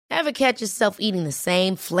Ever catch yourself eating the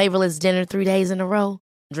same flavorless dinner 3 days in a row?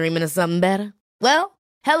 Dreaming of something better? Well,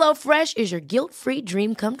 HelloFresh is your guilt-free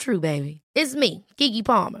dream come true, baby. It's me, Keke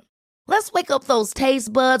Palmer. Let's wake up those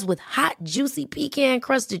taste buds with hot, juicy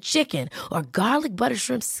pecan-crusted chicken or garlic butter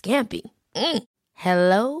shrimp scampi.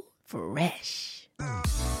 Hello Fresh.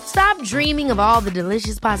 Stop dreaming of all the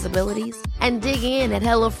delicious possibilities and dig in at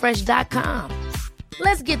HelloFresh.com.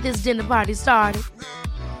 Let's get this dinner party started.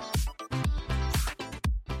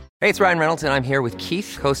 Hey, it's Ryan Reynolds, and I'm here with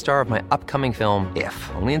Keith, co-star of my upcoming film,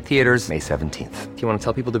 If, only in theaters May 17th. Do you want to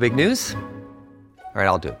tell people the big news? All right,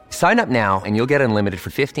 I'll do it. Sign up now and you'll get unlimited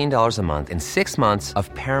for $15 a month and 6 months of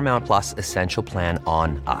Paramount Plus Essential Plan on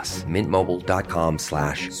us.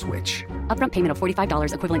 MintMobile.com/switch. Upfront payment of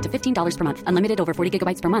 $45 equivalent to $15 per month. Unlimited over 40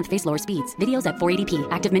 gigabytes per month. Face lower speeds. Videos at 480p.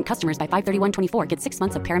 Active Mint customers by 531.24 get 6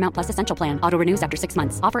 months of Paramount Plus Essential Plan. Auto renews after 6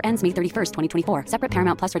 months. Offer ends May 31st, 2024. Separate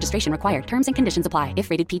Paramount Plus registration required. Terms and conditions apply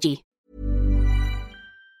if rated PG.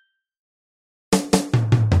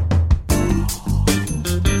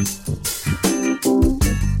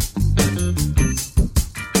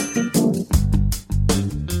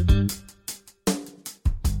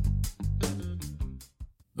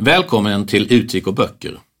 Välkommen till Utvik och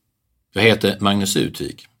böcker. Jag heter Magnus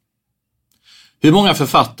Utvik. Hur många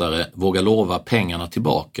författare vågar lova pengarna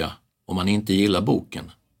tillbaka om man inte gillar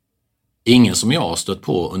boken? Ingen som jag har stött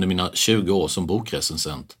på under mina 20 år som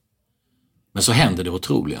bokrecensent. Men så händer det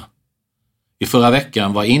otroliga. I förra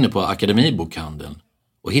veckan var jag inne på Akademibokhandeln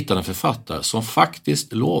och hittade en författare som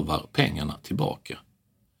faktiskt lovar pengarna tillbaka.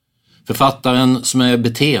 Författaren, som är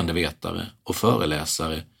beteendevetare och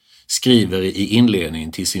föreläsare, skriver i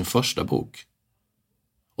inledningen till sin första bok: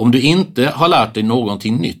 om du inte har lärt dig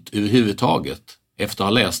någonting nytt överhuvudtaget efter att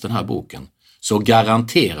ha läst den här boken, så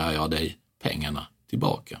garanterar jag dig pengarna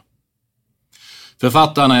tillbaka.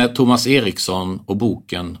 Författaren är Thomas Eriksson och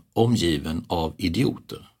boken Omgiven av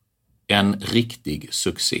idioter. En riktig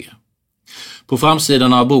succé. På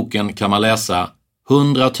framsidan av boken kan man läsa: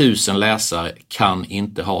 100 000 läsare kan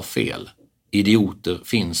inte ha fel. Idioter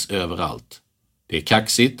finns överallt. Det är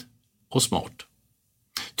kaxigt och smart.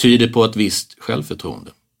 Tyder på ett visst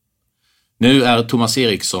självförtroende. Nu är Thomas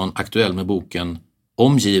Eriksson aktuell med boken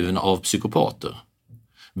Omgiven av psykopater.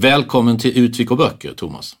 Välkommen till Utvik och böcker,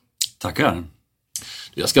 Thomas. Tackar.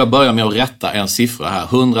 Jag ska börja med att rätta en siffra här.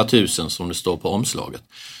 100 000 som det står på omslaget.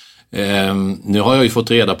 Nu har jag ju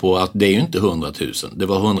fått reda på att det är ju inte 100 000. Det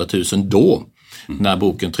var 100 000 då när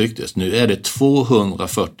boken trycktes. Nu är det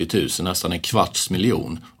 240 000, nästan 250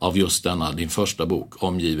 000 av just denna, din första bok,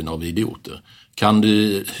 Omgiven av idioter.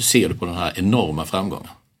 Hur ser du på den här enorma framgången?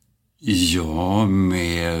 Ja,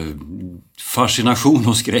 med fascination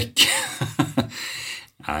och skräck.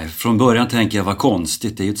 Nej, från början tänkte jag, vad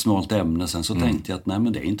konstigt, det är ju ett smalt ämne. Sen så tänkte jag att nej,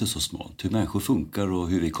 men det är inte så smalt. Hur människor funkar och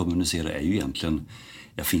hur vi kommunicerar är ju egentligen,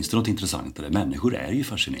 finns det något intressant där? Människor är ju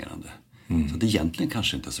fascinerande. Så det egentligen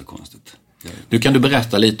kanske inte är så konstigt. Nu kan du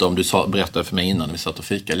berätta lite om, berättade för mig innan vi satt och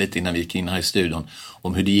fika lite innan vi gick in här i studion,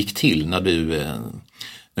 om hur det gick till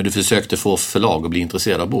när du försökte få förlag att bli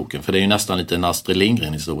intresserad av boken. För det är ju nästan lite en Astrid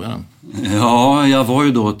Lindgren-historia. Ja, jag var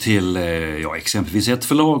ju då till exempelvis ett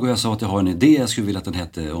förlag och jag sa att jag har en idé. Jag skulle vilja att den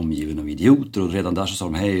hette Omgiven av idioter. Och redan där så sa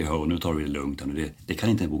de, hej, nu tar vi det lugnt. Det kan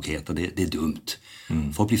inte en bok heta, det är dumt.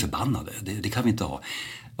 Folk blir förbannade, det kan vi inte ha.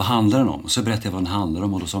 Vad handlar den om? Så berättade jag vad den handlar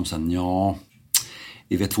om och då sa de sen, ja,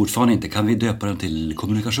 vi vet fortfarande inte. Kan vi döpa den till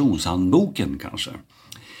kommunikationshandboken kanske?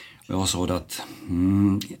 Och jag sa att,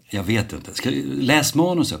 jag vet inte. Läs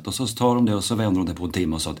manuset och så tar de det och så vänder de det på en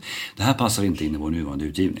timme och sa att det här passar inte in i vår nuvarande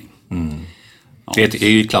utgivning. Ja. Det är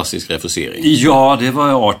ju klassisk refusering. Ja, det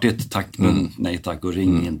var artigt. Tack, men nej tack. Och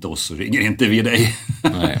ring inte oss så ringer inte vi dig.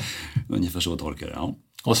 Nej. Ungefär så tolkar det, ja.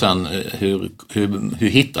 Och sen, hur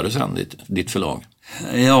hittade du sen ditt förlag?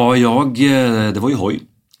 Ja, det var ju Hoj.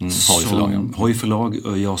 Hoj förlag.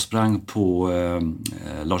 Och jag sprang på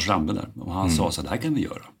Lars Rambe där. Och han sa så här, det här kan vi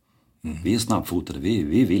göra. Vi är snabbfotade,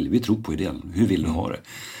 vi tror på idén. Hur vill du ha det?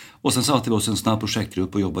 Och sen satte vi oss en snabb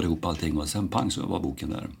projektgrupp och jobbade ihop allting. Och sen pang så var boken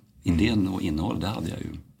där. Idén och innehåll, det hade jag ju.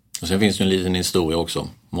 Och sen finns det en liten historia också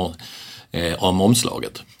om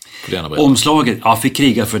omslaget. Omslaget, jag fick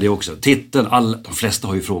kriga för det också. Titeln, de flesta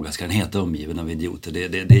har ju frågat, ska den heta Omgiven av idioter?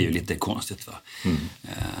 Det är ju lite konstigt, va?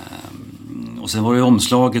 Och sen var det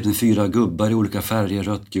omslaget med 4 gubbar i olika färger,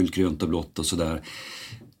 rött, gult, grönt och blått och sådär.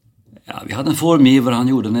 Ja, vi hade en formgivare, han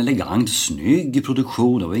gjorde en elegant, snygg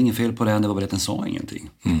produktion. Det var ingen fel på den, det var bara att den sa ingenting.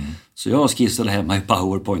 Så jag skissade hemma i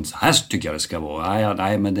PowerPoint, så här tycker jag det ska vara.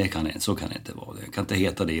 Nej, men så kan det inte vara. Det kan inte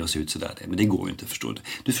heta det och se ut sådär. Men det går ju inte, förstår du.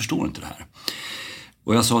 Du förstår inte det här.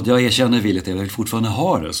 Och jag sa att jag erkänner villigt, jag vill fortfarande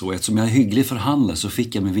ha det så. Eftersom jag är hygglig förhandlare så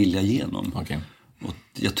fick jag min vilja igenom. Okay. Och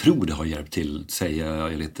Jag tror det har hjälpt till, säger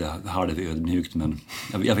jag lite halvödmjukt, men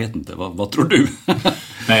jag vet inte. Vad tror du?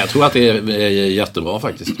 Nej, jag tror att det är jättebra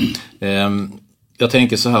faktiskt. Jag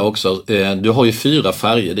tänker så här också, du har ju 4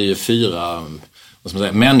 färger, det är ju 4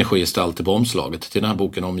 människogestalter på omslaget till den här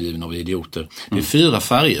boken Omgiven av idioter. Det är 4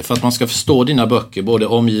 färger. För att man ska förstå dina böcker, både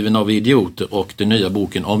Omgiven av idioter och den nya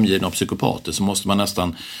boken Omgiven av psykopater, så måste man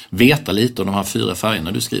nästan veta lite om de här 4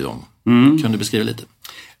 färgerna du skriver om. Kan du beskriva lite?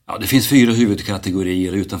 Ja, det finns 4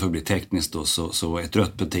 huvudkategorier. Utanför att bli tekniskt då, så ett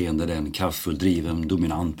rött beteende, det är en kraftfull, driven,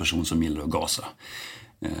 dominant person som gillar att gasa.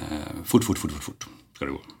 Fort ska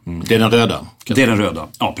det gå. Det är den röda? Det är den röda,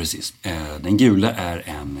 ja precis. Den gula är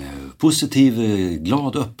en positiv,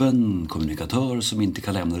 glad, öppen kommunikatör som inte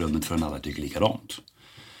kan lämna rummet förrän alla tycker likadant.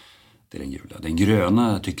 Det är den gula. Den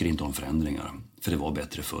gröna tycker inte om förändringar, för det var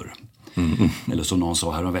bättre förr. Eller som någon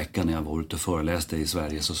sa här en vecka när jag var ute och föreläste i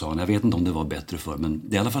Sverige, så sa han, jag vet inte om det var bättre förr, men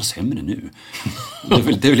det är i alla fall sämre nu. Det är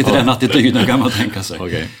väl lite den attityden kan man tänka sig.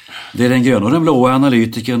 Okay. Det är den gröna och den blåa,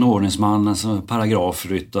 analytikern, ordningsmannen,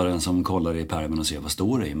 paragrafryttaren som kollar i pärmen och ser vad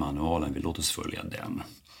står det i manualen, vi låter oss följa den.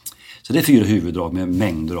 Så det är 4 huvuddrag med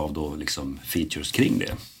mängder av då liksom features kring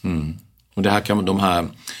det. Och det här kan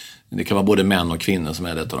det kan vara både män och kvinnor som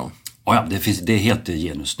är detta då? Ja, det är helt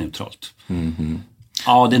genusneutralt.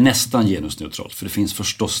 Ja, det är nästan genusneutralt, för det finns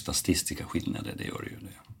förstås statistiska skillnader, det gör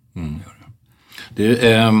det ju.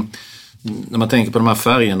 När man tänker på de här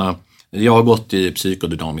färgerna, jag har gått i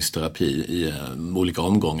psykodynamisk terapi i olika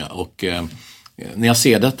omgångar, och när jag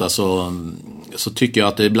ser detta så tycker jag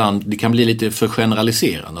att det kan bli lite för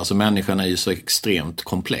generaliserande. Alltså människan är ju så extremt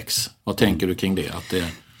komplex. Vad tänker du kring det? Att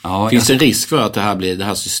finns det en risk för att det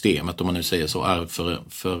här systemet, om man nu säger så, är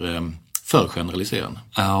för generaliserande?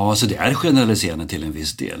 Ja, alltså det är generaliserande till en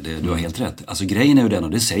viss del. Du har helt rätt. Alltså grejen är ju den, och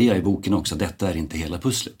det säger jag i boken också, att detta är inte hela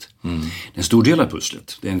pusslet. Det är en stor del av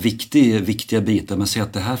pusslet. Det är en viktiga bitar, men säg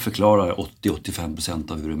att det här förklarar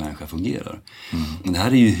 80-85% av hur en människa fungerar. Men det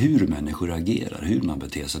här är ju hur människor agerar, hur man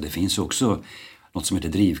beter sig. Det finns ju också något som heter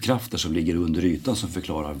drivkrafter som ligger under ytan som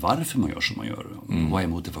förklarar varför man gör som man gör. Vad är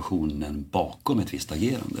motivationen bakom ett visst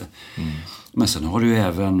agerande? Men sen har du ju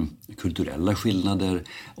även kulturella skillnader,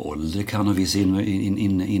 ålder kan ha viss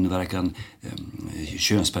inverkan,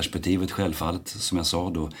 könsperspektivet självfallet, som jag sa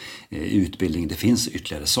då, utbildning, det finns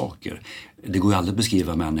ytterligare saker. Det går ju aldrig att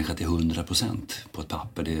beskriva människa till 100% på ett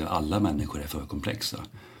papper, alla människor är för komplexa.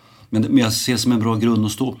 Men jag ser som en bra grund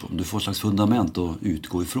att stå på. Du får ett slags fundament att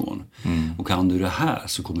utgå ifrån. Och kan du det här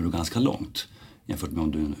så kommer du ganska långt. Jämfört med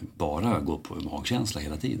om du bara går på magkänsla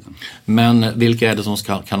hela tiden. Men vilka är det som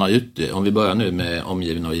kan ha om vi börjar nu med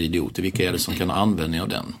Omgiven av idioter, vilka är det som kan ha användning av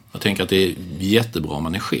den? Jag tänker att det är jättebra om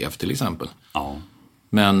man är chef till exempel. Ja.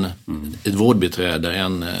 Men ett vårdbiträde,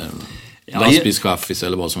 en lastbilschaffis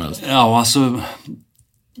eller vad som helst. Ja, alltså...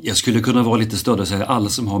 Jag skulle kunna vara lite större och säga alla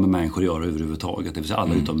som har med människor att göra överhuvudtaget. Det vill säga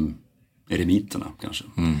alla utom eremiterna kanske.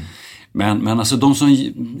 Men alltså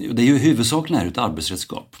det är ju huvudsakligen ett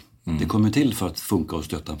arbetsredskap. Det kommer till för att funka och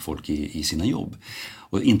stötta folk i sina jobb.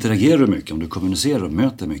 Och interagerar du mycket, om du kommunicerar och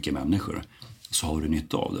möter mycket människor, så har du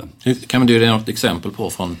nytta av det. Kan du ge något exempel på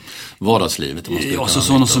från vardagslivet? Alltså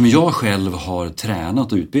sådana som jag själv har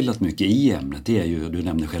tränat och utbildat mycket i ämnet, det är ju, du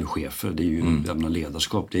nämnde själv chefer, det är ju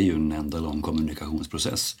ledarskap, det är ju en enda lång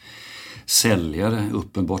kommunikationsprocess. Säljare,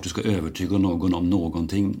 uppenbart du ska övertyga någon om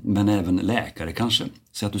någonting, men även läkare kanske.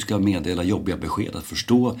 Så att du ska meddela jobbiga besked, att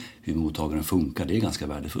förstå hur mottagaren funkar, det är ganska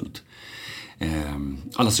värdefullt.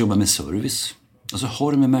 Alla som jobbar med service, alltså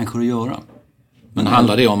har det med människor att göra. Men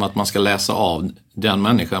handlar det om att man ska läsa av den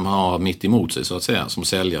människan man har mitt emot sig så att säga, som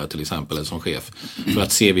säljare till exempel eller som chef, för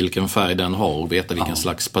att se vilken färg den har och veta vilken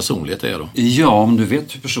slags personlighet det är då? Ja, om du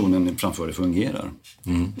vet hur personen framför dig fungerar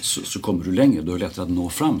så kommer du längre, då är det lättare att nå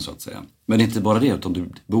fram så att säga. Men inte bara det,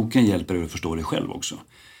 utan boken hjälper dig att förstå dig själv också.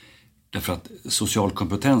 Därför att social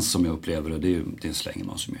kompetens som jag upplever det slänger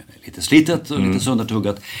man som är lite slitet och lite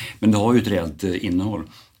söndertuggat, men det har ju ett reellt innehåll.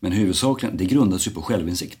 Men huvudsakligen, det grundas ju på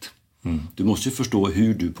självinsikt. Du måste ju förstå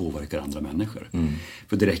hur du påverkar andra människor.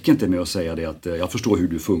 För det räcker inte med att säga det att jag förstår hur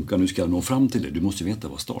du funkar, nu ska jag nå fram till det. Du måste veta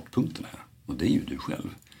vad startpunkten är. Och det är ju du själv.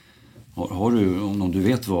 Har du, om du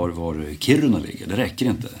vet var Kiruna ligger, det räcker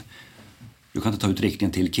inte. Du kan inte ta ut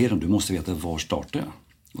riktningen till Kiruna, du måste veta var startar jag.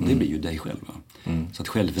 Och det blir ju dig själv. Så att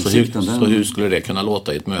självinsikten... Så hur skulle det kunna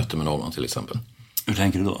låta i ett möte med någon till exempel? Hur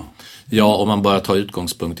tänker du då? Ja, om man börjar ta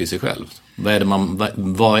utgångspunkt i sig själv. Vad är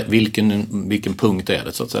det vilken punkt är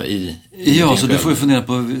det så att säga Ja, så du får ju fundera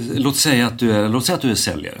på, låt säga att du är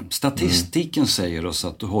säljare. Statistiken säger oss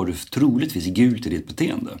att du har troligtvis gult i ditt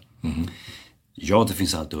beteende. Ja, det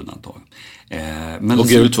finns alltid undantag. Men och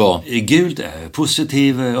gult var? Gult är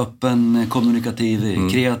positiv, öppen, kommunikativ,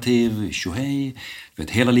 kreativ, tjohej.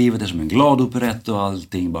 Hela livet är som en glad operett och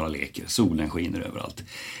allting bara leker. Solen skiner överallt.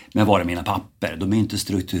 Men var är mina papper? De är inte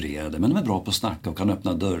strukturerade, men de är bra på att snacka och kan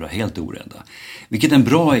öppna dörrar helt orädda. Vilket är en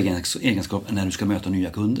bra egenskap när du ska möta nya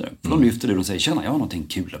kunder. För de lyfter dig och säger, tjena, jag har någonting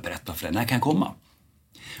kul att berätta för dig. När kan jag komma?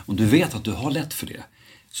 Om du vet att du har lätt för det,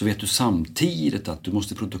 så vet du samtidigt att du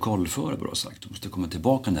måste protokollföra vad du har sagt. Du måste komma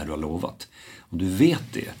tillbaka när du har lovat. Om du vet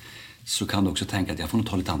det, så kan du också tänka att jag får nog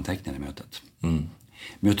ta lite anteckningar i mötet.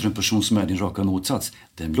 Möter du en person som är din raka motsats,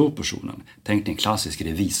 den blå personen, tänk dig en klassisk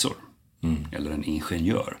revisor. Eller en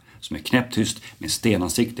ingenjör som är knäpptyst med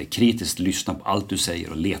stenansikte, kritiskt lyssnar på allt du säger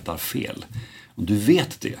och letar fel. Om du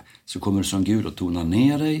vet det, så kommer du som Gud att tona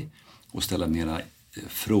ner dig och ställa mera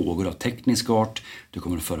frågor av teknisk art. Du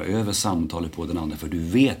kommer att föra över samtalet på den andra, för du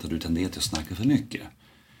vet att du tenderar till att snacka för mycket.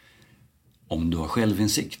 Om du har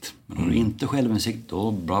självinsikt. Men om du inte har självinsikt,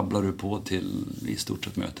 då babblar du på till i stort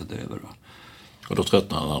sett mötet över. Va? Och då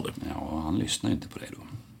tröttnar han aldrig. Ja, han lyssnar inte på dig då.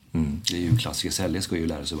 Det är ju en klassiker. Säljare ska ju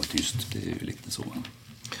lära sig att vara tyst. Det är ju lite så.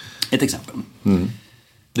 Ett exempel.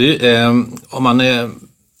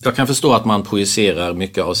 Jag kan förstå att man projicerar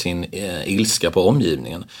mycket av sin ilska på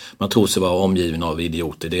omgivningen. Man tror sig vara omgiven av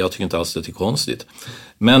idioter. Det jag tycker inte alls det är konstigt.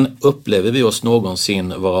 Men upplever vi oss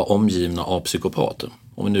någonsin vara omgivna av psykopater?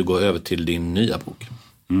 Om vi nu går över till din nya bok.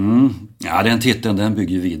 Ja, den titeln, den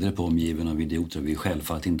bygger vidare på omgiven av idioter. Vi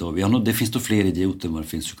självfallet inte. Det finns då fler idioter än vad det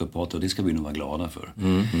finns psykopater, och det ska vi nog vara glada för.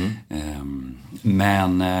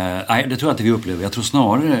 Men nej, det tror jag inte vi upplever. Jag tror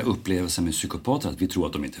snarare upplevelsen med psykopater att vi tror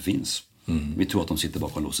att de inte finns. Vi tror att de sitter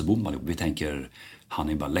bakom lås och bom. Vi tänker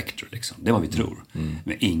Hannibal Lecter liksom. Det är vad vi tror.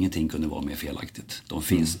 Men ingenting kunde vara mer felaktigt. De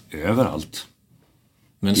finns överallt.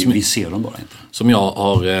 Men vi ser dem bara inte.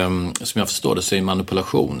 Som jag förstår det, så är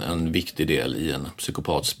manipulation en viktig del i en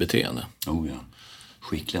psykopats beteende. Oh ja,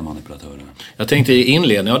 skickliga manipulatörer. Jag tänkte i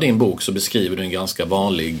inledningen av din bok så beskriver du en ganska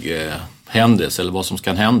vanlig händelse, eller vad som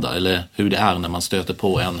kan hända, eller hur det är när man stöter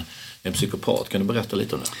på en psykopat. Kan du berätta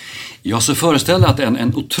lite om det? Jag så föreställer att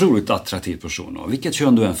en otroligt attraktiv person, och vilket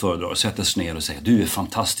kön du än föredrar, sätter sig ner och säger, du är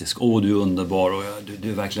fantastisk, du är underbar, och du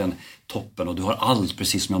är verkligen toppen, och du har allt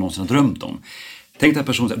precis som jag någonsin har drömt om. Tänk dig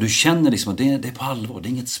personen, du känner liksom att det är på allvar, det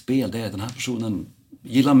är inget spel, det är den här personen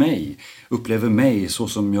gillar mig, upplever mig så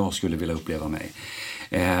som jag skulle vilja uppleva mig.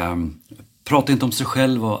 Prata inte om sig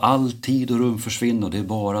själv, och all tid och rum försvinner, och det är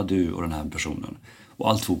bara du och den här personen. Och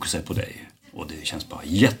allt fokus är på dig, och det känns bara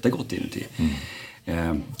jättegott inuti.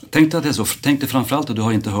 Tänk dig att det är så, tänk dig framförallt att du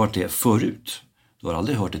har inte hört det förut. Du har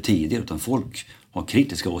aldrig hört det tidigare, utan folk har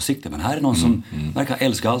kritiska åsikter. Men här är någon som verkar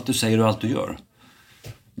älska allt du säger och allt du gör.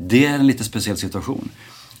 Det är en lite speciell situation.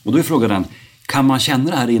 Och då är frågan, kan man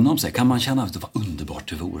känna det här inom sig? Kan man känna att det var underbart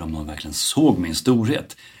det vore om någon verkligen såg min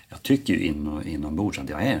storhet? Jag tycker ju inombords att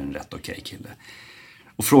jag är en rätt okej kille.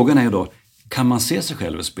 Och frågan är ju då, kan man se sig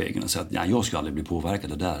själv i spegeln och säga att jag ska aldrig bli påverkad,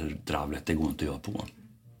 det där dravlet, det går inte jag på.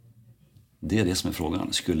 Det är det som är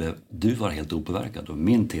frågan. Skulle du vara helt opåverkad? Och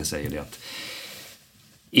min tes säger det att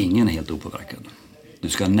ingen är helt opåverkad. Du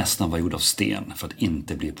ska nästan vara gjord av sten för att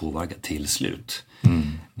inte bli påverkad till slut.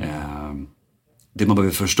 Det man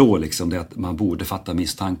behöver förstå liksom, det är att man borde fatta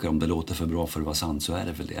misstankar. Om det låter för bra för att vara sant, så är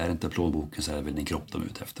det väl det. Är det inte plånboken, så är det väl din kropp de är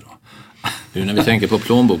ute efter då. När vi tänker på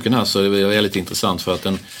plånboken här, så är det väldigt intressant, för att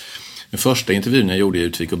den första intervjun jag gjorde i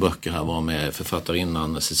Utvik och böcker här var med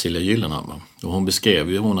författarinnan Cecilia Gyllenhammar. Och hon beskrev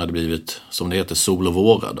ju hur hon hade blivit, som det heter, sol- och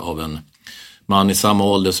vårad av en man i samma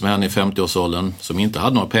ålder som henne, i 50-årsåldern, som inte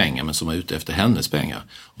hade några pengar men som var ute efter hennes pengar.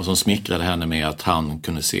 Och som smickrade henne med att han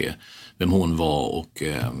kunde se vem hon var och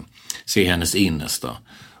se hennes innersta.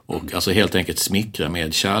 Och alltså helt enkelt smickra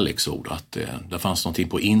med kärleksord, att det fanns någonting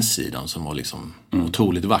på insidan som var liksom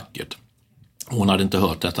otroligt vackert. Hon hade inte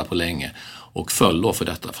hört detta på länge och föll då för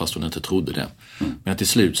detta, fast hon inte trodde det. Men till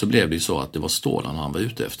slut så blev det ju så att det var Stålan han var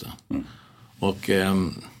ute efter. Och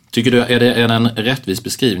tycker du, är det en rättvis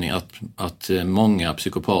beskrivning att många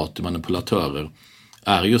psykopater, manipulatörer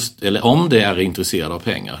är just, eller om det är intresserade av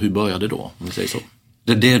pengar, hur börjar det då, om vi säger så?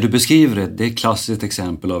 Det du beskriver, det är ett klassiskt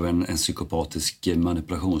exempel av en psykopatisk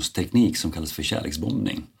manipulationsteknik som kallas för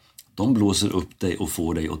kärleksbombning. De blåser upp dig och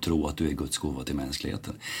får dig att tro att du är Guds gåva till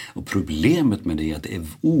mänskligheten. Och problemet med det är att det är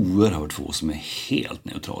oerhört få som är helt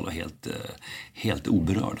neutrala och helt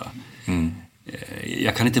oberörda.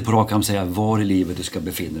 Jag kan inte på rak arm säga var i livet du ska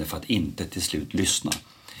befinna dig för att inte till slut lyssna.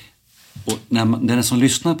 Och när den som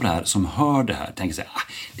lyssnar på det här, som hör det här, tänker sig,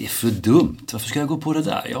 det är för dumt, varför ska jag gå på det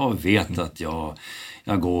där? Jag vet att jag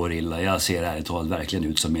går illa, jag ser ärligt talat verkligen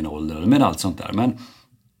ut som min ålder, med allt sånt där. Men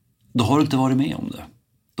då har du inte varit med om det.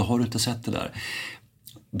 Då har du inte sett det där.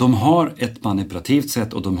 De har ett manipulativt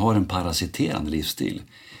sätt och de har en parasiterande livsstil.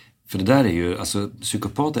 För det där är ju, alltså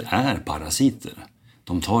psykopater är parasiter.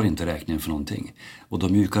 De tar inte räkningen för någonting. Och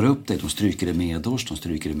de mjukar upp dig, de stryker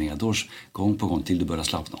det medårs, gång på gång till du börjar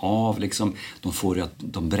slappna av. Liksom. De får det att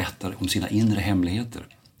de berättar om sina inre hemligheter.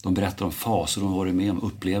 De berättar om faser de varit med om,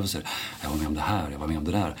 upplevelser. Jag var med om det här, jag var med om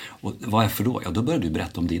det där. Och vad är för då? Ja, då börjar du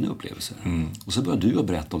berätta om dina upplevelser. Och så börjar du att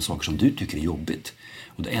berätta om saker som du tycker är jobbigt.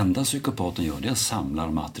 Och det enda psykopaten gör det är att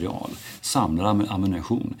samla material, samla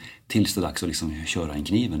ammunition tills det är dags att liksom köra en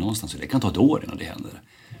kniven någonstans. Det kan ta ett år innan det händer.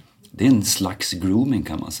 Det är en slags grooming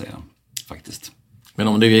kan man säga, faktiskt. Men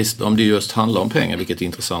om det just handlar om pengar, vilket är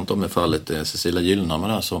intressant om i fallet Cecilia Gyllenhammar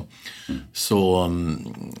där, så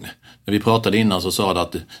när vi pratade innan så sa det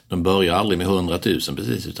att de börjar aldrig med 100 000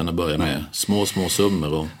 precis, utan de börjar med små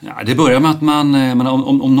summor. Och... Ja, det börjar med att man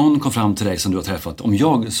om någon kom fram till dig som du har träffat, om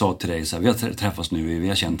jag sa till dig så här, vi har träffats nu, vi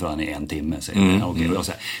har känt varandra i 1 timme, säger okej, och jag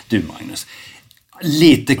säger, du Magnus,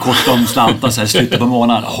 lite kort om slantar så här, slutet på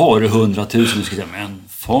månaden, har du 100 000? Du ska säga, men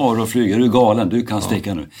far och flyga, du är galen, du kan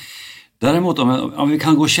sticka nu. Däremot om vi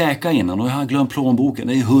kan gå och käka innan och jag har glömt plånboken,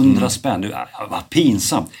 det är 100 spänn. Vad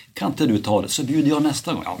pinsamt. Kan inte du ta det? Så bjuder jag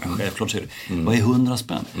nästa gång. Ja, men självklart säger du. Vad är 100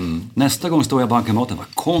 spänn? Nästa gång står jag i bankomaten.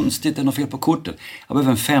 Vad konstigt, det är något fel på kortet. Jag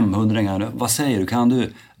behöver en 500. Vad säger du? Kan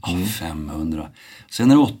du? Ja, 500.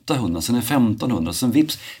 Sen är det 800, sen är det 1500. Sen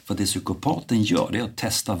vips. För att det psykopaten gör, det är att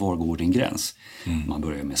testa var går din gräns. Man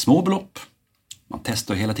börjar med små belopp. Man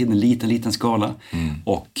testar hela tiden en liten skala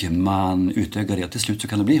och man utökar det. Till slut så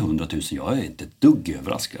kan det bli 100 000. Jag är inte ett dugg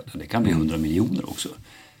överraskad. Det kan bli 100 miljoner också.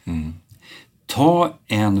 Ta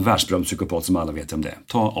en världsberömd psykopat som alla vet om det.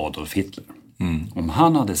 Ta Adolf Hitler. Om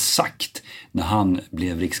han hade sagt när han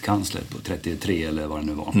blev rikskansler på 33 eller vad det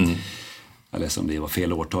nu var. Jag läser om det var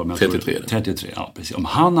fel årtal. Men 33, ja precis. Om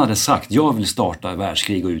han hade sagt jag vill starta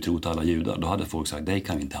världskrig och utrota alla judar. Då hade folk sagt det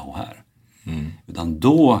kan vi inte ha här. Utan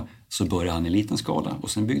då så började han i liten skala och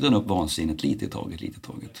sen byggde han upp vansinnet lite i taget.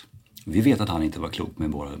 Vi vet att han inte var klok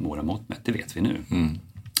med våra mått mätt, det vet vi nu.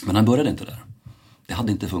 Men han började inte där. Det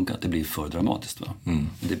hade inte funkat, det blir för dramatiskt. Va?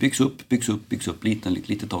 Det byggs upp,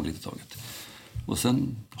 lite taget. Och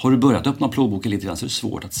sen har du börjat öppna plånboken lite grann så är det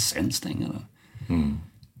svårt att sen stänga den.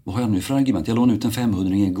 Vad har jag nu för argument? Jag lånade ut en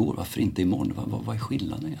 500 igår, varför inte imorgon? Vad är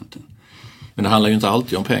skillnaden egentligen? Men det handlar ju inte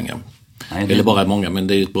alltid om pengar. Nej, eller bara många, men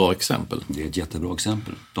det är ju ett bra exempel. Det är ett jättebra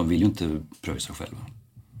exempel. De vill ju inte pröjsa själva.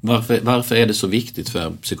 Varför är det så viktigt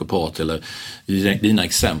för psykopat, eller i dina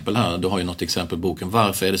exempel här, du har ju något exempel i boken,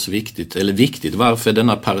 varför är det så viktigt, varför är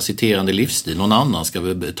denna parasiterande livsstil, någon annan ska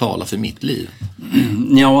väl betala för mitt liv?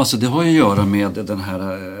 Ja, alltså det har ju att göra med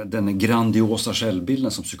den grandiosa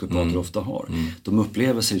självbilden som psykopater ofta har. De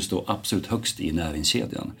upplever sig stå absolut högst i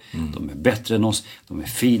näringskedjan. De är bättre än oss, de är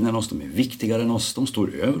finare än oss, de är viktigare än oss, de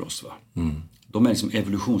står över oss va. De är liksom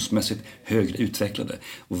evolutionsmässigt högre utvecklade.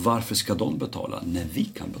 Och varför ska de betala när vi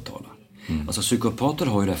kan betala? Alltså psykopater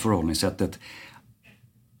har ju det förhållningssättet.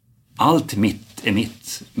 Allt mitt är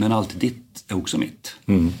mitt, men allt ditt är också mitt.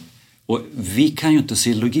 Och vi kan ju inte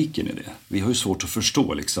se logiken i det. Vi har ju svårt att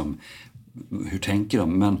förstå liksom, hur tänker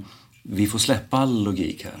de. Men vi får släppa all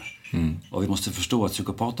logik här. Och vi måste förstå att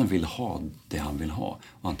psykopaten vill ha det han vill ha.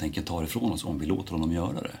 Och han tänker ta det ifrån oss om vi låter honom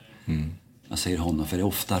göra det. Jag säger honom för det är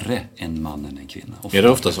oftare en man än en kvinna. Ofta. Är det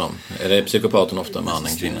ofta så? Är det psykopaten ofta man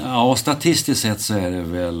än kvinna? Ja, statistiskt sett så är det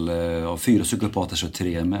väl av 4 psykopater så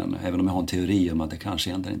 3 män. Även om jag har en teori om att det kanske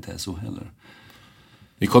egentligen inte är så heller.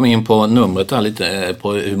 Vi kommer in på numret där lite,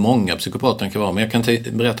 på hur många psykopater kan vara. Men jag kan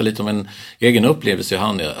berätta lite om en egen upplevelse jag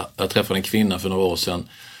hade. Jag träffade en kvinna för några år sedan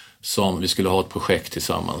som vi skulle ha ett projekt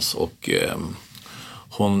tillsammans. Och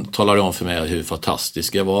hon talade om för mig hur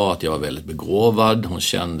fantastisk jag var, att jag var väldigt begåvad. Hon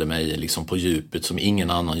kände mig liksom på djupet som ingen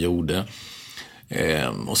annan gjorde.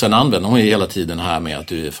 Och sen använde hon ju hela tiden här med att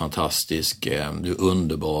du är fantastisk, du är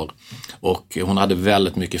underbar. Och hon hade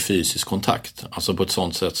väldigt mycket fysisk kontakt. Alltså på ett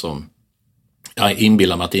sånt sätt som jag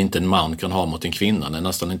inbillar mig att det inte en man kan ha mot en kvinna, den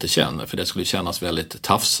nästan inte känner. För det skulle kännas väldigt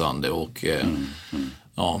tafsande och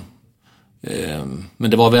ja...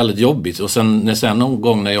 Men det var väldigt jobbigt. Och sen någon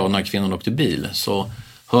gång när jag och den här kvinnan åkte bil så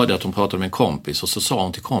hörde jag att hon pratade med en kompis. Och så sa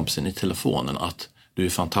hon till kompisen i telefonen att du är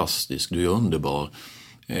fantastisk, du är underbar,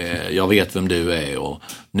 jag vet vem du är. Och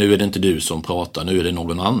nu är det inte du som pratar, nu är det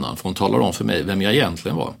någon annan. För hon talade om för mig vem jag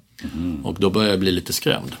egentligen var. Och då började jag bli lite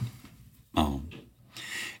skrämd.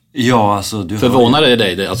 Ja, alltså du förvånar det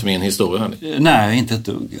dig, alltså min historia? Nej, inte ett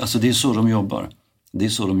dugg. Alltså det är så de jobbar.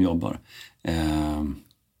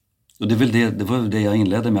 Och det var väl det jag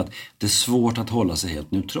inledde med, att det är svårt att hålla sig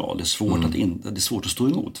helt neutral. Det är svårt, det är svårt att stå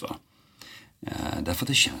emot va. Därför att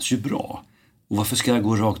det känns ju bra. Och varför ska jag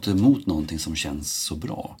gå rakt emot någonting som känns så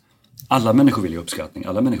bra? Alla människor vill ju uppskattning,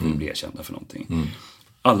 alla människor vill bli erkända för någonting.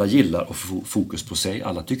 Alla gillar att få fokus på sig,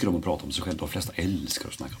 alla tycker om att prata om sig själva, de flesta älskar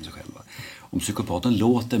att snacka om sig själva. Om psykopaten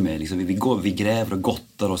låter mig, liksom, vi gräver och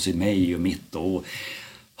gottar oss i mig och mitt och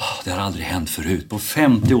det har aldrig hänt förut. På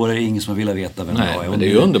 50 år är det ingen som vill veta vem jag är. Men det är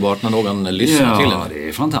ju underbart när någon lyssnar till det. Ja, det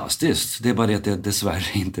är fantastiskt. Det är bara det att det är dessvärre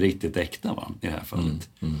inte riktigt äkta, va, i det här fallet.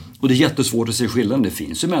 Och det är jättesvårt att se skillnaden. Det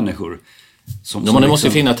finns ju människor som det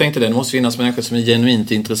måste finnas, tänkte det måste finnas människor som är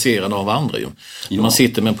genuint intresserade av andra ju. Ja. Man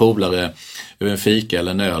sitter med en polare över en fika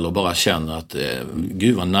eller en öl och bara känner att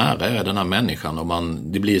gud vad nära är den här människan och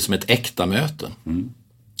det blir som ett äkta möte.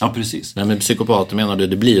 Ja, precis. Men med psykopater menar du,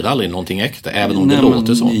 det blir aldrig någonting äkta, även om det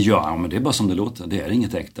låter så? Ja, men det är bara som det låter. Det är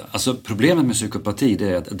inget äkta. Alltså problemet med psykopati, det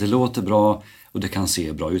är att det låter bra och det kan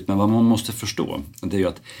se bra ut. Men vad man måste förstå, det är ju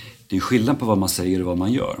att det är skillnad på vad man säger och vad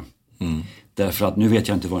man gör. Därför att nu vet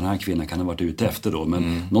jag inte vad den här kvinnan kan ha varit ute efter då.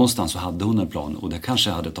 Men någonstans så hade hon en plan och det kanske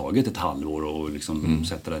hade tagit ett halvår och liksom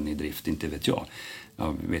sätta den i drift, inte vet jag.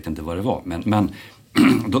 Jag vet inte vad det var. Men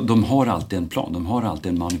de har alltid en plan, de har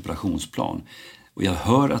alltid en manipulationsplan. Och jag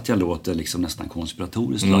hör att jag låter liksom nästan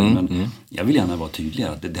konspiratoriskt, men jag vill gärna vara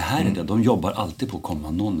tydligare att det här är det. De jobbar alltid på att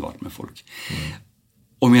komma någon vart med folk.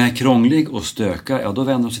 Om jag är krånglig och stökar, ja då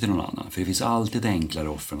vänder de sig till någon annan. För det finns alltid enklare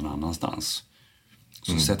offer någon annanstans.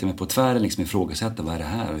 Så sätter jag mig på tvären liksom ifrågasätter, vad är det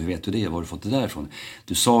här? Hur vet du det? Var har du fått det därifrån?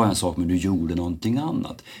 Du sa en sak men du gjorde någonting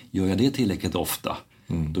annat. Gör jag det tillräckligt ofta?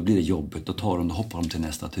 Då blir det jobbigt, då hoppar de till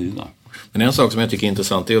nästa tuva. Men en sak som jag tycker är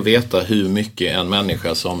intressant är att veta hur mycket en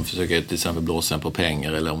människa som försöker till exempel blåsa en på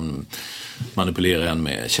pengar eller manipulera en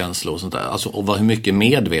med känslor och sånt där. Alltså, och hur mycket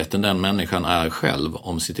medveten den människan är själv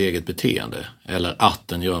om sitt eget beteende. Eller att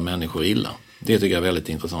den gör människor illa. Det tycker jag är väldigt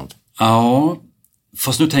intressant. Ja,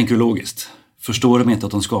 fast nu tänker du logiskt. Förstår de inte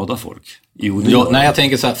att de skadar folk? Jo, nej, jag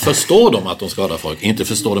tänker så här, förstår de att de skadar folk? Inte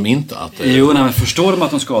förstår de inte att... men förstår de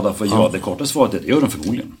att de skadar folk? Ja, det korta svaret är det gör de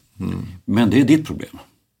förmodligen. Men det är ditt problem.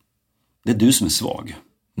 Det är du som är svag.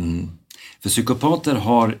 För psykopater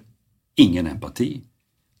har ingen empati.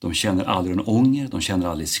 De känner aldrig en ånger, de känner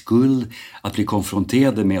aldrig skuld. Att bli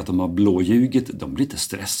konfronterade med att de har blåljugit, de blir inte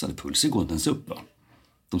stressade, pulsen går inte ens upp, va?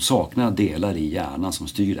 De saknar delar i hjärnan som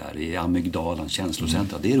styr där, i amygdalan,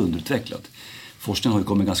 känslocentra. Det är underutvecklat. Forskningen har ju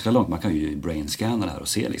kommit ganska långt. Man kan ju brainscanna det här och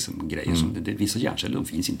se liksom grejer som vissa hjärnceller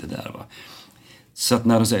finns inte där, va. Så att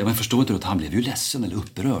när de säger, men förstår inte du att han blev ju ledsen eller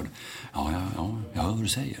upprörd? Ja, jag hör vad du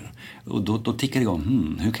säger. Och då tickar det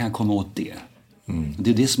igång, hur kan jag komma åt det? Det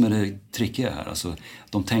är det som är det trickiga här. Alltså,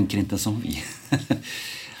 de tänker inte som vi.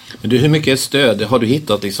 Men du, hur mycket stöd har du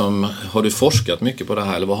hittat liksom, har du forskat mycket på det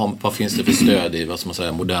här eller vad finns det för stöd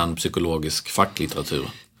i modern psykologisk facklitteratur?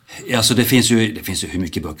 Alltså det finns ju hur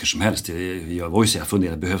mycket böcker som helst. Jag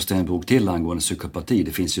funderar, behövs det en bok till angående psykopati?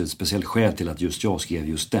 Det finns ju ett speciellt skäl till att just jag skrev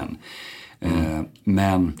just den.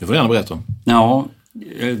 Men du får gärna berätta om. Ja,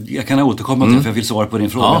 jag kan återkomma till för jag vill svara på din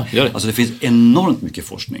fråga. Ja, gör det. Alltså det finns enormt mycket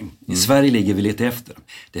forskning. I Sverige ligger vi lite efter.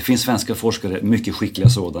 Det finns svenska forskare, mycket skickliga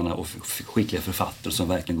sådana och skickliga författare som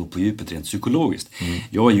verkligen går på djupet rent psykologiskt.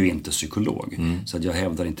 Jag är ju inte psykolog så att jag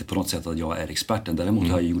hävdar inte på något sätt att jag är experten. Däremot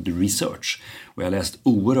har jag gjort research och jag har läst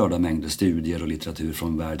oerhörda mängder studier och litteratur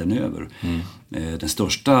från världen över. Den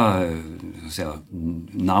största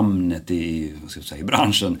namnet i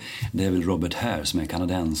branschen, det är väl Robert Hare som är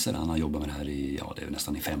kanadensare. Han har jobbat med det här i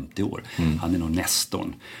nästan i 50 år. Han är nog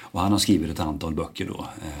nestorn. Och han har skrivit ett antal böcker då.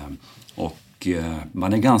 Och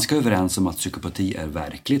man är ganska överens om att psykopati är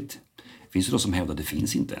verkligt. Det finns ju de som hävdar att det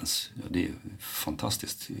finns inte ens. Det är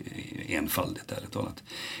fantastiskt enfaldigt, ärligt talat.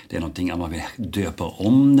 Det är någonting, man vill döpa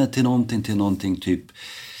om det till någonting typ...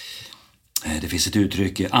 Det finns ett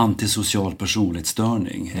uttryck, antisocial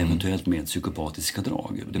personlighetsstörning, eventuellt med psykopatiska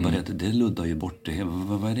drag. Det är bara det luddar ju bort det.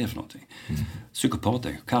 Vad är det för någonting?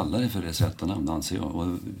 Psykopater, kallar det för det rätta namn, anser jag.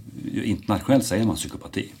 Och internationellt säger man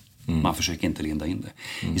psykopati. Man försöker inte linda in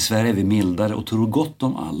det. I Sverige är vi mildare och tror gott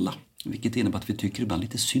om alla. Vilket innebär att vi tycker ibland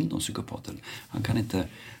lite synd om psykopater. Han kan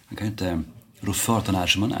inte rå för att han är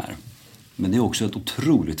som han är. Men det är också ett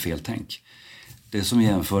otroligt feltänk. Det är som att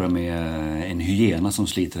jämföra med en hyena som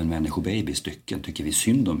sliter en människobaby i stycken. Tycker vi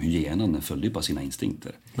synd om hyenan, den följer bara sina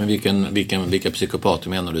instinkter. Men vilka psykopater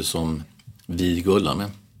menar du som vi gullar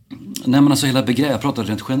med? Nej, men alltså hela begreppet, jag pratar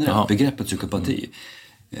rent generellt, begreppet psykopati.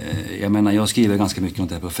 Jag menar, jag skriver ganska mycket om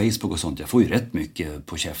det här på Facebook och sånt. Jag får ju rätt mycket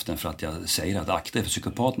på käften för att jag säger att akta är för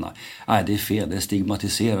psykopaterna. Nej, det är fel, det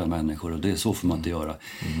stigmatiserar människor och det är så får man inte göra.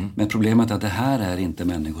 Men problemet är att det här är inte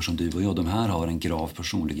människor som du och jag. De här har en grav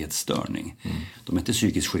personlighetsstörning. De är inte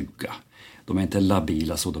psykiskt sjuka. De är inte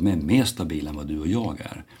labila så, de är mer stabila än vad du och jag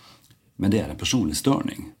är. Men det är en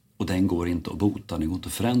personlighetsstörning. Och den går inte att bota, den går inte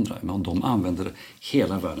att förändra. Men de använder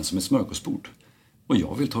hela världen som ett smörgåsbord. Och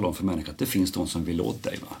jag vill tala om för människor att det finns de som vill åt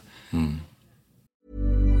dig. Va?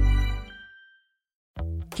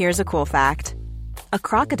 Here's a cool fact. A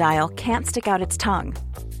crocodile can't stick out its tongue.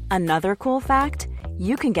 Another cool fact,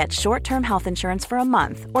 you can get short-term health insurance for a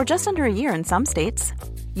month or just under a year in some states.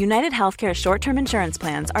 United Healthcare short-term insurance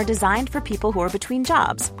plans are designed for people who are between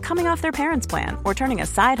jobs, coming off their parents' plan, or turning a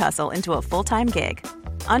side hustle into a full-time gig.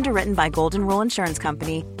 Underwritten by Golden Rule Insurance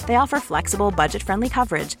Company, they offer flexible, budget-friendly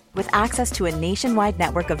coverage with access to a nationwide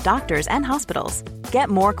network of doctors and hospitals. Get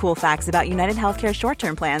more cool facts about United Healthcare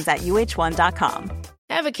short-term plans at uh1.com.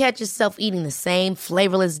 Ever catch yourself eating the same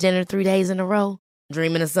flavorless dinner 3 days in a row?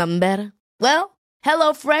 Dreaming of something better? Well,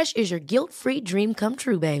 HelloFresh is your guilt-free dream come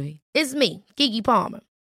true, baby. It's me, Keke Palmer.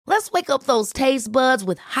 Let's wake up those taste buds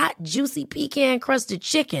with hot, juicy pecan-crusted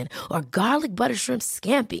chicken or garlic butter shrimp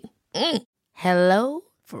scampi. Hello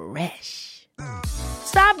Fresh.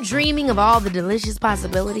 Stop dreaming of all the delicious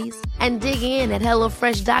possibilities and dig in at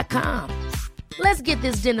HelloFresh.com. Let's get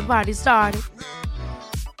this dinner party started.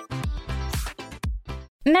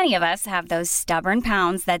 Many of us have those stubborn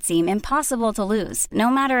pounds that seem impossible to lose, no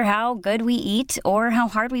matter how good we eat or how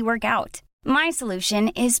hard we work out. My solution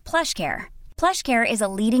is PlushCare. PlushCare is a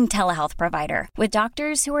leading telehealth provider with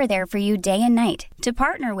doctors who are there for you day and night to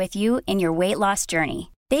partner with you in your weight loss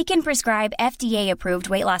journey. They can prescribe FDA-approved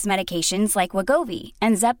weight loss medications like Wegovy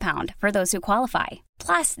and Zepbound for those who qualify.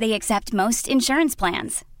 Plus, they accept most insurance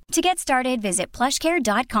plans. To get started, visit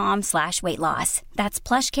plushcare.com/weightloss. That's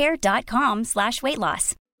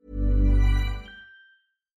plushcare.com/weightloss.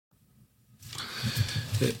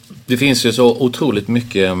 Det finns ju så otroligt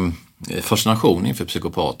mycket fascination inför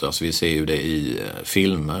psykopater. Alltså vi ser ju det i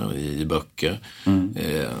filmer, i böcker.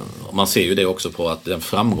 Man ser ju det också på att den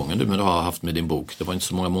framgången du har haft med din bok, det var inte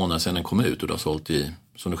så många månader sedan den kom ut och du har sålt i,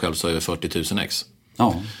 som du själv sa, över 40 000 ex.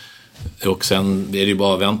 Ja. Och sen är det ju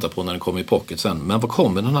bara att vänta på när den kommer i pocket sen. Men var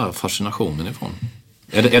kommer den här fascinationen ifrån?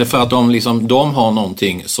 Är det för att de har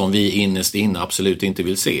någonting som vi innerst inne absolut inte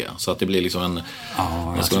vill se? Så att det blir liksom en...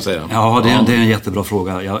 Ja, vad ska man säga? Ja, det är en jättebra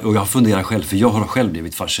fråga. Jag funderar själv, för jag har själv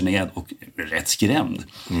blivit fascinerad och rätt skrämd.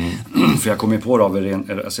 För jag kom ju på det av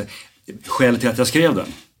skälet till att jag skrev den.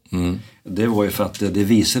 Det var ju för att det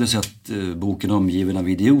visade sig att boken Omgiven av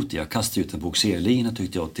idioter, jag kastade ut en bogserlina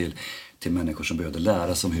tyckte jag till människor som behövde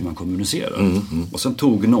lära sig om hur man kommunicerar. Och sen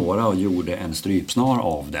tog några och gjorde en strypsnar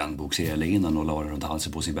av den bogserlinan och la den runt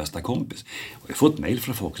halsen på sin bästa kompis. Och jag har fått mejl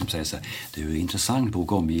från folk som säger så här: det är ju intressant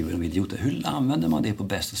bok Omgiven av idioter. Hur använder man det på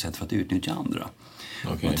bästa sätt för att utnyttja andra?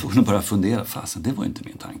 Okay. Jag tog nog bara fundera, fasen det var inte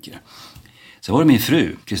min tanke. Så var det min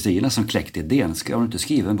fru, Kristina, som kläckte idén. Ska hon inte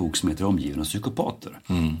skriva en bok som heter Omgiven av psykopater?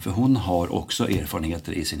 För hon har också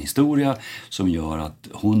erfarenheter i sin historia som gör att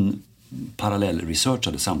hon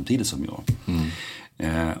parallellresearchade samtidigt som jag.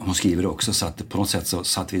 Hon skriver också så att på något sätt så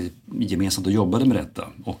satt vi gemensamt och jobbade med detta.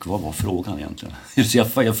 Och vad var frågan egentligen? Just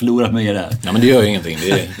jag förlorar mig i det här. Ja, men det gör ju ingenting.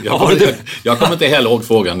 Jag kommer inte heller ihåg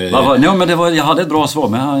frågan. Ja, men jag hade ett bra svar,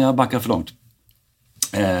 men jag backar för långt.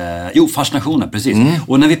 Fascinationen, precis.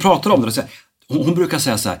 Och när vi pratar om det så här, hon brukar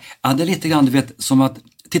säga så här, det är lite grann du vet som att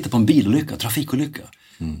titta på en bilolycka, trafikolycka.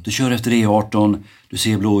 Du kör efter E18, du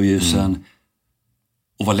ser blåljusen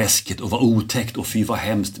och vad läskigt och vad otäckt och fy vad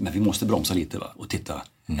hemskt, men vi måste bromsa lite va? Och titta,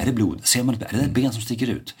 är det blod? Ser man, är det ett ben som sticker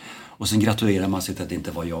ut? Och sen gratulerar man sig till att det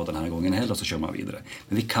inte var jag den här gången heller, och så kör man vidare.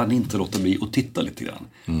 Men vi kan inte låta bli att titta lite grann.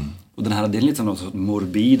 Och den här, det är lite något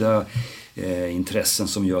morbida intressen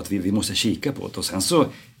som gör att vi måste kika på det. Och sen så,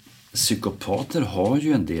 psykopater har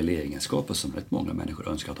ju en del egenskaper som rätt många människor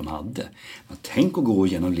önskar att de hade. Men tänk att gå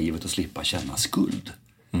igenom livet och slippa känna skuld.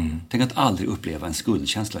 Tänk att aldrig uppleva en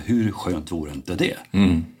skuldkänsla. Hur skönt vore inte det?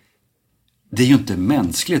 Det är ju inte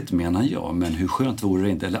mänskligt menar jag. Men hur skönt vore det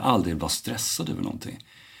inte? Eller aldrig vara stressad över någonting.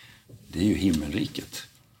 Det är ju himmelriket.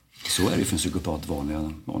 Så är det för en psykopat vanlig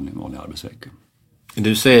arbetsvecka.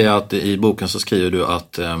 Du säger att i boken så skriver du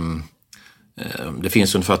att det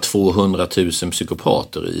finns ungefär 200 000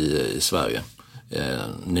 psykopater i Sverige.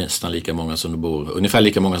 Nästan lika många som ungefär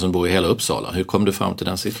lika många som bor i hela Uppsala. Hur kom du fram till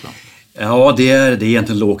den siffran? Ja, det är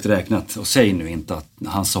egentligen lågt räknat. Och säg nu inte att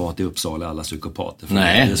han sa att i Uppsala är alla psykopater.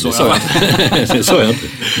 Nej, det sa jag inte. Det sa jag inte.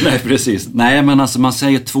 Nej, precis. Nej, men alltså man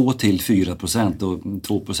säger 2-4% och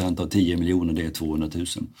 2% av 10 miljoner, det är 200 000.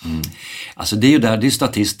 Alltså det är ju där, det är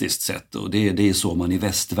statistiskt sett. Och det är så man i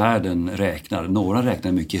västvärlden räknar. Några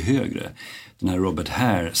räknar mycket högre. Den här Robert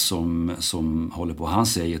Hare som håller på, han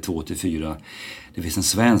säger 2-4. Det finns en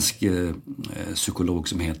svensk psykolog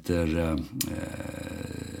som heter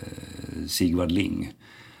Sigvard Ling.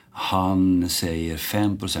 Han säger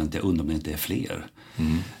 5%, jag undrar om det inte är fler.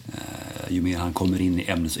 Ju mer han kommer in i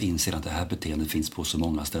ämnet så inser att det här beteendet finns på så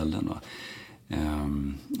många ställen. Va?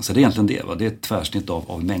 Så det är egentligen det. Va? Det är ett tvärsnitt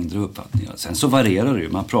av mängder av uppfattningar. Sen så varierar det ju.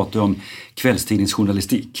 Man pratar ju om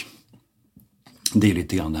kvällstidningsjournalistik. Det är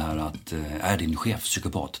lite grann det här att är din chef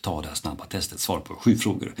psykopat, ta det här snabba testet, svar på 7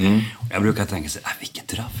 frågor. Jag brukar tänka sig,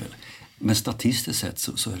 vilket raffel. Men statistiskt sett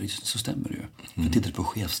så stämmer det ju. För tittar du på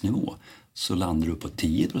chefsnivå så landar du på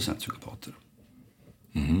 10% psykopater.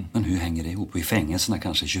 Men hur hänger det ihop? Och i fängelserna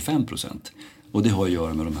kanske 25%. Och det har att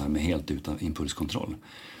göra med de här med helt utan impulskontroll.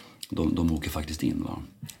 De åker faktiskt in. Va?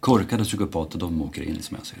 Korkade psykopater, de åker in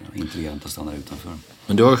som jag säger. Intelligenta stannar utanför.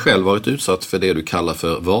 Men du har själv varit utsatt för det du kallar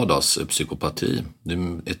för vardagspsykopati. Det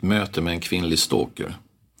är ett möte med en kvinnlig stalker.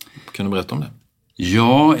 Kan du berätta om det?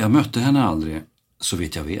 Ja, jag mötte henne aldrig, så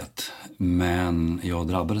vitt jag vet. Men jag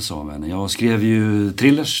drabbades av henne. Jag skrev ju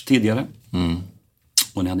thrillers tidigare.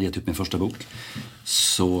 Och när jag hade gett ut min första bok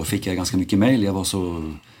så fick jag ganska mycket mejl. Jag var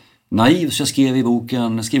så naiv så jag skrev i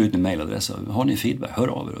boken, skrev ut min mejladress. Har ni feedback? Hör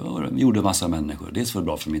av er. Jag gjorde en massa människor. Dels var det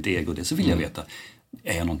bra för mitt ego, dels så vill jag veta.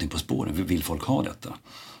 Är jag någonting på spåren? Vill folk ha detta?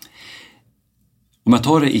 Om jag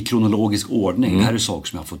tar det i kronologisk ordning, det här är saker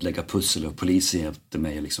som jag har fått lägga pussel och polisen hjälpte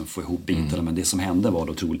mig att liksom få ihop bitarna. Men det som hände var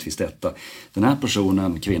då troligtvis detta. Den här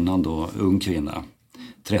personen, kvinnan då, ung kvinna,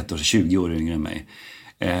 30-20 år yngre än mig.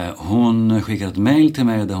 Hon skickade ett mejl till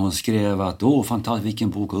mig där hon skrev att fantastiskt, vilken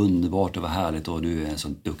bok, underbart, det var härligt och du är en så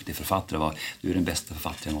duktig författare, du är den bästa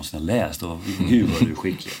författare jag någonsin har läst och gud vad du är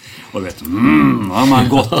skicklig. Och du vet, man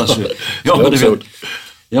gottar sig. Ja, du vet.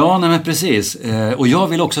 Ja, nej men precis. Och jag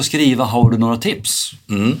vill också skriva, har du några tips?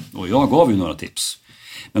 Och jag gav ju några tips.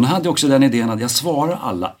 Men jag hade också den idén att jag svarar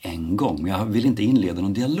alla en gång. Jag vill inte inleda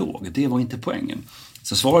någon dialog, det var inte poängen.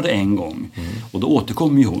 Så jag svarade en gång och då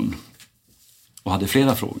återkom ju hon. Och hade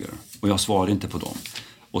flera frågor. Och jag svarade inte på dem.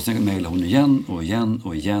 Och sen mejlade hon igen och igen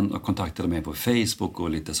och igen. Och kontaktade mig på Facebook och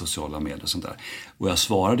lite sociala medier och sånt där. Och jag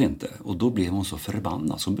svarade inte. Och då blev hon så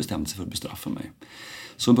förbannad. Så hon bestämde sig för att bestraffa mig.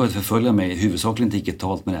 Så hon började förfölja mig. Huvudsakligen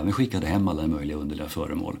digitalt. Men även skickade hem alla möjliga underliga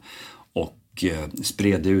föremål. Och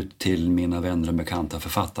spred ut till mina vänner och bekanta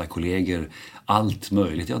författarkollegor. Allt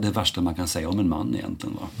möjligt. Ja, det värsta man kan säga om en man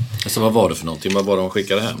egentligen. Va? Alltså vad var det för någonting? Vad var det hon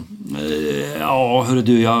skickade hem? Ja, hörru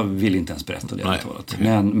du, jag vill inte ens berätta det.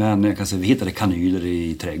 Okay. Men jag kan säga, vi hittade kanyler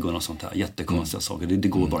i trädgården och sånt här. Jättekonstiga saker. Det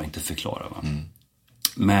går bara inte att förklara. Va?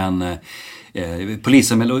 Men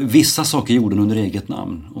polisen, vissa saker gjorde hon under eget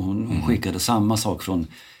namn. Och hon skickade samma sak från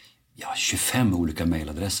 25 olika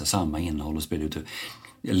mejladresser. Samma innehåll och spred ut.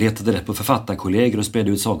 Jag letade rätt på författarkollegor och spred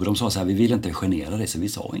ut saker. De sa så här, vi vill inte genera dig, så vi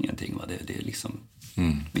sa ingenting. Va? Det är liksom,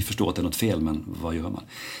 vi förstår att det är något fel, men vad gör man?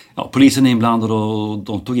 Ja, polisen är inblandad och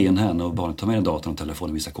de tog in henne och bara ta med en dator och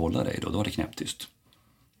telefonen, vi ska kolla dig. Då var det knäpptyst.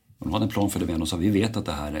 De hade en plan för det med och sa, vi vet att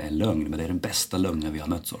det här är en lögn, men det är den bästa lögnen vi har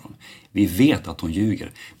mött, sa de. Vi vet att hon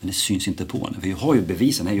ljuger, men det syns inte på henne. Vi har ju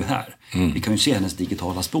bevisen, är ju här. Vi kan ju se hennes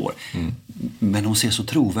digitala spår. Men hon ser så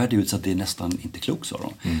trovärdig ut så att det är nästan inte klokt, sa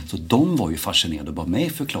de. Så de var ju fascinerade och bara mig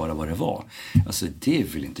förklara vad det var. Alltså det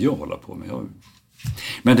vill inte jag hålla på med.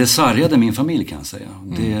 Men det sargade min familj, kan jag säga.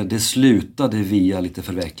 Det slutade via lite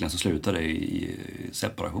förvecklingar, så slutade i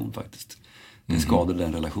separation faktiskt. Det skadade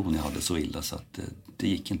den relation jag hade så illa så att det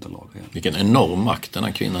gick inte att laga igen. Vilken enorm makt den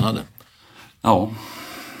här kvinnan hade. Ja.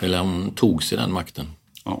 Eller hon tog sig den makten.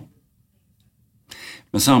 Ja.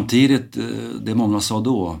 Men samtidigt, det många sa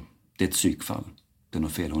då, det är ett psykfall. Det är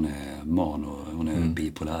något fel, hon är man och hon är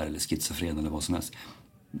bipolär eller schizofren eller vad som helst.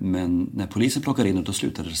 Men när polisen plockade in det, då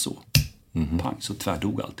slutade det så. Pang, så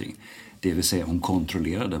tvärdog allting. Det vill säga, hon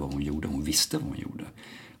kontrollerade vad hon gjorde, hon visste vad hon gjorde.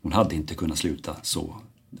 Hon hade inte kunnat sluta så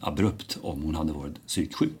abrupt om hon hade varit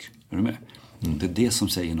psyksjuk. Är du med? Det är det som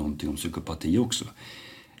säger någonting om psykopati också.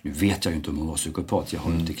 Nu vet jag ju inte om hon var psykopat. Jag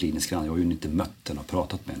har ju inte klinisk grann. Jag har ju inte mött henne och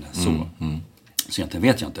pratat med henne. Så egentligen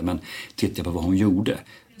vet jag inte. Men tittar jag på vad hon gjorde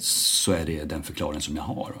så är det den förklaringen som jag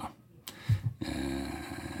har. Va?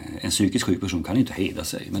 En psykiskt sjuk person kan inte hejda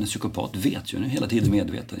sig. Men en psykopat vet ju. Den är hela tiden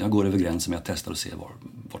medveten. Jag går över gränsen, men jag testar och ser var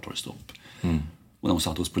tar det stopp. Och när hon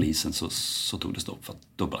satt hos polisen så tog det stopp. För att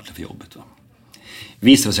då blev det för jobbigt. Va?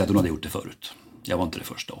 Visade sig att hon hade gjort det förut. Jag var inte det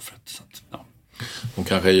första offret. Så att, ja. Hon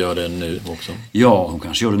kanske gör det nu också? Ja, hon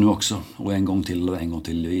kanske gör det nu också. Och en gång till och en gång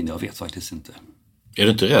till. Jag vet faktiskt inte. Är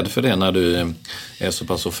du inte rädd för det när du är så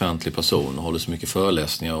pass offentlig person och håller så mycket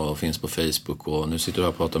föreläsningar och finns på Facebook och nu sitter du här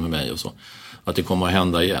och pratar med mig och så? Att det kommer att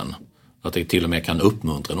hända igen? Att det till och med kan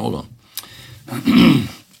uppmuntra någon?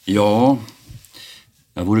 Ja,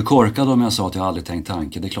 jag vore korkad om jag sa att jag aldrig tänkt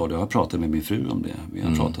tanken. Det är klart, jag har pratat med min fru om det. Vi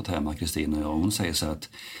har pratat hemma, Kristina och jag. Hon säger så att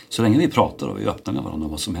så länge vi pratar och vi öppnar med varandra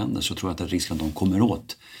om vad som händer så tror jag att det är risken att de kommer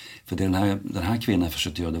åt. För det den här kvinnan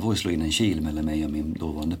försökte göra, det var att slå in en kil mellan mig och min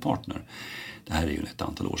dåvarande partner. Det här är ju ett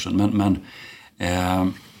antal år sedan. Men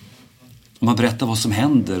Om man berättar vad som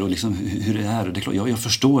händer och liksom hur det är. Det är klart, jag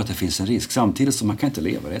förstår att det finns en risk. Samtidigt som man kan inte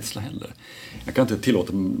leva rädsla heller. Jag kan inte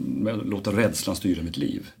låta rädslan styra mitt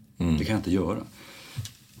liv. Det kan jag inte göra.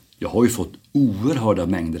 Jag har ju fått oerhörda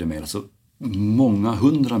mängder mejl. Alltså många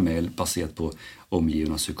 100 mejl baserat på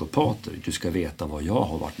omgivna psykopater. Du ska veta vad jag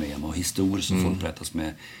har varit med om och historier som folk berättas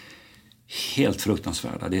med. Helt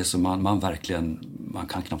fruktansvärda. Det är som man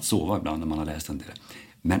kan knappt sova ibland när man har läst en del.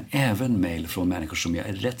 Men även mejl från människor som jag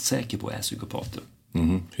är rätt säker på är psykopater.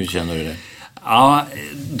 Hur känner du det? Ja,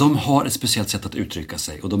 de har ett speciellt sätt att uttrycka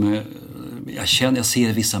sig. Och jag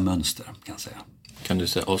ser vissa mönster, kan jag säga. Kan du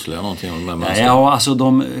avslöja någonting om de här mönstren? Ja, alltså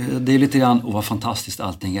det är lite grann vad fantastiskt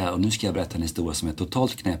allting är. Och nu ska jag berätta en historia som är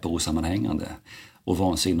totalt knäpp och osammanhängande. Och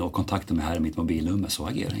vansinne och kontakta mig här i mitt mobilnummer. Så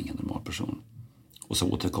agerar ingen normal person. Och så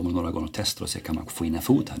återkommer några gånger och testar och ser kan man få in en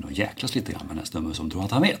fot här och jäklas lite grann med nästa nummer som tror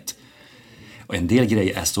att han vet. Och en del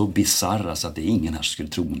grejer är så bizarra så att det är ingen här som skulle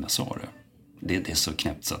tro om jag sa det. Det är så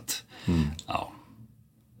knäppt så att, ja.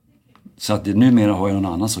 Så att numera har jag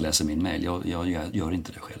någon annan som läser min mejl. Jag gör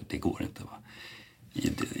inte det själv, det går inte, va.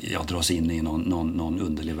 Jag dras in i någon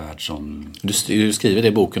underlig värld som... Du skriver det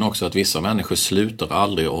i boken också att vissa människor slutar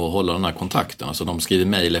aldrig att hålla den här kontakten. Alltså de skriver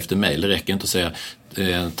mejl efter mejl. Det räcker inte att säga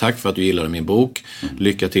tack för att du gillade min bok.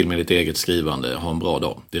 Lycka till med ditt eget skrivande. Ha en bra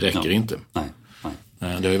dag. Det räcker inte. Nej.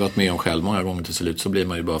 Det har jag varit med om själv många gånger. Till slut så blir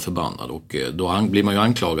man ju bara förbannad. Och då blir man ju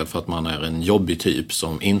anklagad för att man är en jobbig typ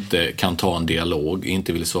som inte kan ta en dialog,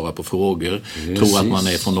 inte vill svara på frågor. Tror att man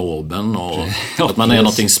är från Orben och att man är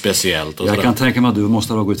någonting speciellt. Och jag kan tänka mig att du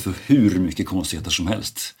måste ha gått för hur mycket konstigheter som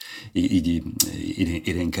helst i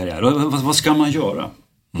din karriär. Vad ska man göra?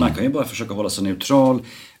 Man kan ju bara försöka hålla sig neutral,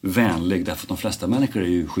 vänlig, därför att de flesta människor är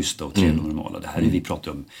ju schyssta och trevliga och normala. Det här är vi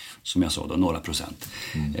pratar om, som jag sa då, några procent.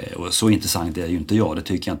 Och så intressant är ju inte jag, det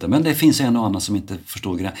tycker jag inte. Men det finns en och annan som inte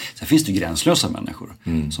förstår gränsen. Sen finns det ju gränslösa människor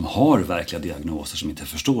som har verkliga diagnoser som inte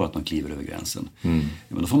förstår att de kliver över gränsen.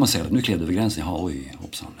 Men då får man säga att nu klev du över gränsen. Ja, oj,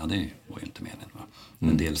 hoppsan, ja, det var ju inte meningen, va?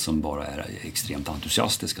 En del som bara är extremt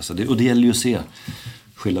entusiastiska. Så och det gäller ju att se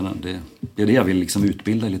skillnaden. Det är det jag vill liksom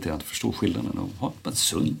utbilda lite grann, att förstå skillnaden och ha ett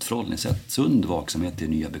sunt förhållningssätt, sund vaksamhet till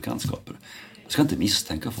nya bekantskaper. Jag ska inte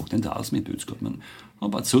misstänka folk, det är inte alls mitt budskap, men ha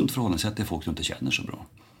bara ett sunt förhållningssätt till folk som inte känner så bra.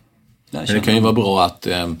 Det kan ju vara bra att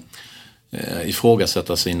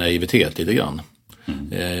ifrågasätta sin naivitet lite grann.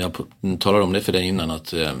 Jag talade om det för dig innan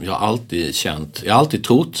att jag har alltid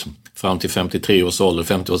trott fram till 53 års ålder,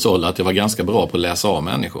 50 års ålder, att jag var ganska bra på att läsa av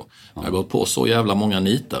människor. Jag har gått på så jävla många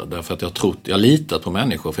nitar därför att jag litat på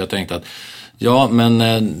människor, för jag tänkte att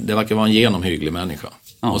det verkar vara en genomhygglig människa.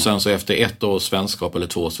 Och sen så efter 1 års vänskap eller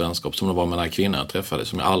 2 års vänskap, som det var med den här kvinnan jag träffade,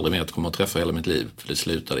 som jag aldrig mer kommer att träffa hela mitt liv, för det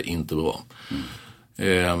slutade inte bra.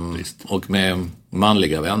 Och med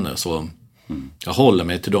manliga vänner så jag håller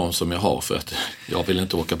mig till dem som jag har, för att jag vill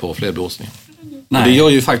inte åka på fler blåsningar. Det gör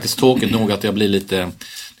ju faktiskt tråkigt nog att jag blir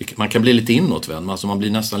man kan bli lite inåtvänd, alltså man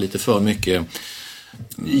blir nästan lite för mycket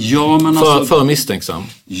för misstänksam.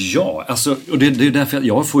 Ja, alltså, och det är därför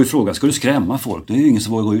jag får ju fråga, ska du skrämma folk? Det är ju ingen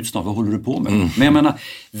som vågar gå ut snart, vad håller du på med? Men jag menar,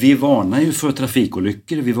 vi varnar ju för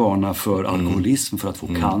trafikolyckor, vi varnar för alkoholism, för att få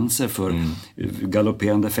cancer, för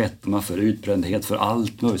galopperande fetma, för utbrändhet, för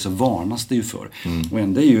allt möjligt, så varnas det ju för. Och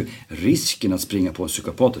ändå är ju risken att springa på en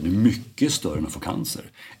psykopat är mycket större än att få cancer,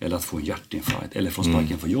 eller att få en hjärtinfarkt, eller få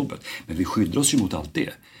sparken från jobbet. Men vi skyddar oss ju mot allt det.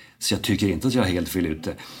 Så jag tycker inte att jag är helt fel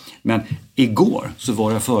ute. Men igår så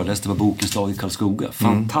var jag föreläste på Bokens dag i Karlskoga.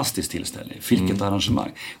 Fantastisk tillställning. Vilket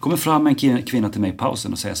arrangemang. Kommer fram en kvinna till mig i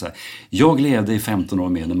pausen och säger så här: jag levde i 15 år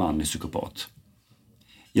med en manlig psykopat.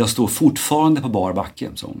 Jag står fortfarande på bar backe,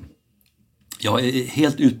 sa hon. Jag är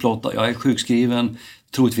helt utblottad, jag är sjukskriven.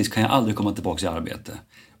 Troligtvis kan jag aldrig komma tillbaka i arbete.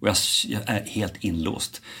 Och jag är helt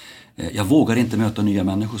inlåst. Jag vågar inte möta nya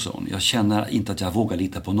människor, sa hon. Jag känner inte att jag vågar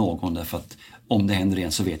lita på någon, därför att om det händer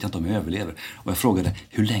igen så vet jag inte om jag överlever. Och jag frågade,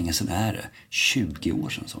 hur länge sedan är det? 20 år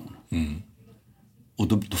sedan, sa hon. Och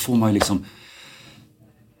då får man ju liksom...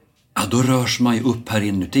 Ja, då rörs man ju upp här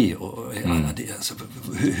inuti. Och, alltså,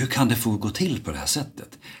 hur kan det få gå till på det här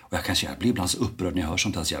sättet? Och jag blir ibland så upprörd när jag hör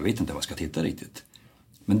sånt här, så jag vet inte vad jag ska titta riktigt.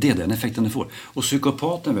 Men det är den effekten det får. Och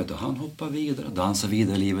psykopaten, vet du, han hoppar vidare, dansar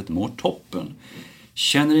vidare i livet, mår toppen.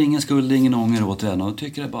 Känner ingen skuld, ingen ånger åt henne och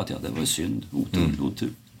tycker bara att det var synd, otur.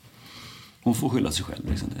 Hon får skylla sig själv.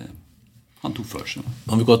 Liksom. Han tog för sig.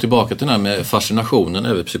 Om vi går tillbaka till den här med fascinationen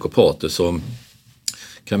över psykopater, så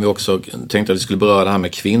kan vi också tänkte att vi skulle beröra det här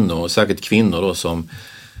med kvinnor, och säkert kvinnor då som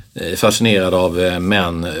fascinerad av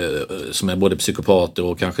män som är både psykopater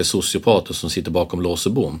och kanske sociopater som sitter bakom lås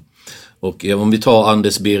och bom. Och om vi tar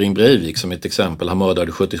Anders Behring Breivik som ett exempel, han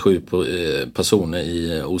mördade 77 personer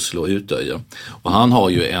i Oslo och Utöja. Och han har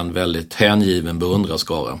ju en väldigt hängiven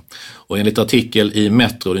beundrarskara. Och enligt artikel i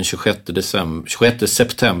Metro den 26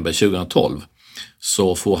 september 2012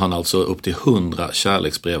 så får han alltså upp till 100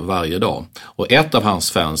 kärleksbrev varje dag. Och ett av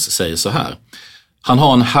hans fans säger så här: han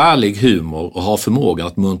har en härlig humor och har förmågan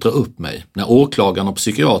att muntra upp mig. När åklagaren och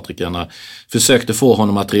psykiatrikerna försökte få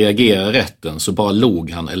honom att reagera i rätten så bara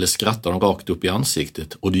log han eller skrattade de rakt upp i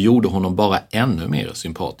ansiktet. Och det gjorde honom bara ännu mer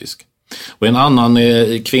sympatisk. Och en annan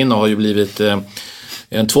kvinna har ju blivit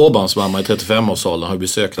en tvåbarnsmamma i 35-årsåldern, har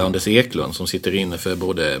besökt Anders Eklund som sitter inne för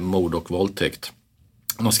både mord och våldtäkt.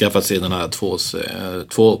 Han har skaffat sig den här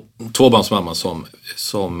tvåbarnsmamma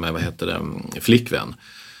som flickvän.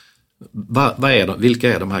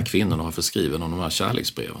 Vilka är de här kvinnorna har förskriven om de här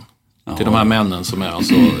kärleksbreven? Ja. Till de här männen som är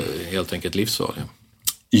alltså helt enkelt livsfarliga.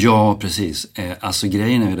 Ja, precis. Alltså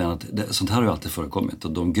grejen är ju den att sånt här har ju alltid förekommit.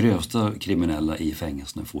 Och de grövsta kriminella i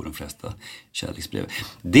fängelserna får de flesta kärleksbrev.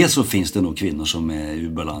 Dels så finns det nog kvinnor som är ur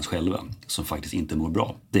balans själva. Som faktiskt inte mår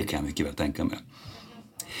bra. Det kan jag mycket väl tänka mig.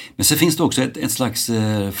 Men så finns det också ett slags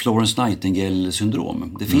Florence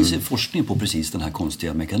Nightingale-syndrom. Det finns forskning på precis den här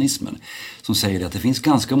konstiga mekanismen. Som säger att det finns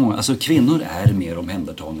ganska många, alltså kvinnor är mer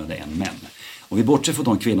omhändertagande än män. Och vi bortser från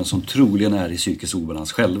de kvinnor som troligen är i psykisk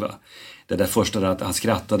obalans själva. Det där första där att han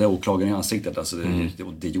skrattade åklagaren i ansiktet, alltså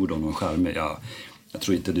det gjorde honom charmig. Jag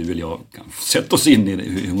tror inte du eller jag kan sätta oss in i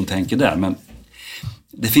hur hon tänker där, men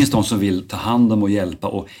det finns de som vill ta hand om och hjälpa,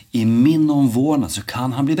 och i min omvårdnad så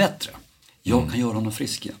kan han bli bättre. Jag kan göra honom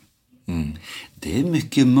frisk igen. Det är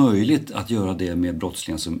mycket möjligt att göra det med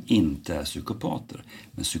brottslingar som inte är psykopater.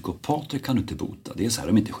 Men psykopater kan du inte bota. Det är så här,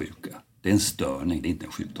 de är inte sjuka. Det är en störning, det är inte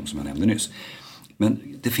en sjukdom som jag nämnde nyss. Men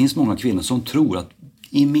det finns många kvinnor som tror att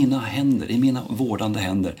i mina vårdande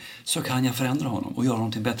händer så kan jag förändra honom och göra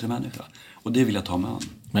honom till en bättre människa. Och det vill jag ta med an.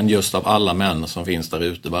 Men just av alla män som finns där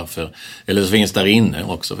ute, eller som finns där inne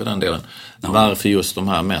också för den delen, varför just de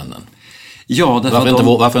här männen? Ja,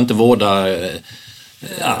 varför inte vårda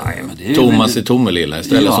Thomas i Tomelilla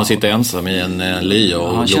istället, som sitter ensam i en lya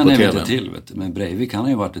och han känner på inte till, vet du. Men Breivik, han har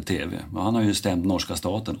ju varit i tv. Han har ju stämt norska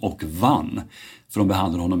staten och vann för de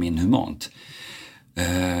behandlade honom inhumant.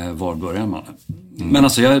 Var börjar man? Men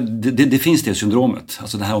alltså det finns det syndromet.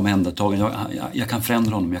 Alltså det här omhändertagandet. Jag kan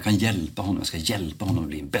förändra honom, jag kan hjälpa honom. Jag ska hjälpa honom att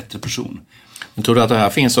bli en bättre person. Men tror du att det här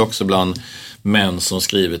finns också bland män som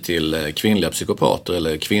skriver till kvinnliga psykopater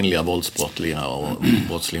eller kvinnliga våldsbrottslingar och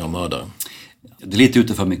brottslingar och mördare? Det är lite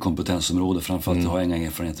utanför min kompetensområde, framförallt har jag inga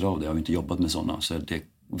erfarenheter av det. Jag har inte jobbat med sådana, så det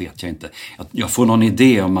vet jag inte. Jag får någon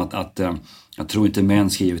idé om att jag tror inte män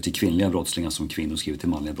skriver till kvinnliga brottslingar som kvinnor skriver till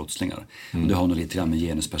manliga brottslingar. Och det har nog lite grann med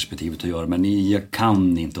genusperspektivet att göra, men jag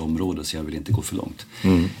kan inte området så jag vill inte gå för långt.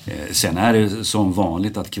 Sen är det som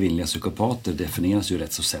vanligt att kvinnliga psykopater definieras ju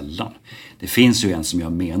rätt så sällan. Det finns ju en som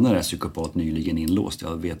jag menar är psykopat nyligen inlåst.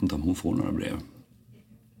 Jag vet inte om hon får några brev.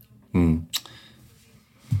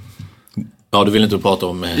 Ja, du vill inte prata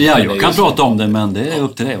om... jag kan prata om det, men det är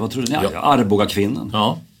upp till dig. Vad tror du? Arboga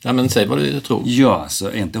kvinnan. Ja, men säg vad du tror. Ja,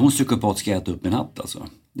 alltså, är inte hon psykopat ska äta upp min hatt alltså.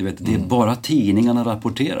 Du vet, det är bara tidningarna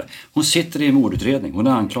rapporterar. Hon sitter i en mordutredning. Hon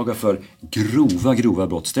är anklagad för grova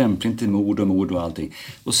brott. Stämpling till mord och allting.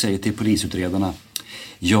 Och säger till polisutredarna: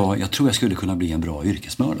 ja, jag tror jag skulle kunna bli en bra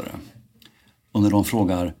yrkesmördare. Och när de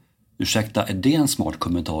frågar: ursäkta, är det en smart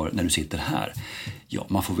kommentar när du sitter här? Ja,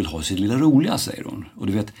 man får väl ha sitt lilla roliga, säger hon. Och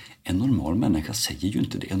du vet, en normal människa säger ju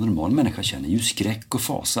inte det. En normal människa känner ju skräck och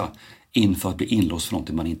fasa inför att bli inlåst för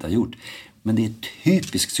någonting man inte har gjort. Men det är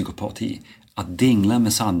typisk psykopati att dingla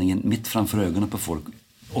med sanningen mitt framför ögonen på folk.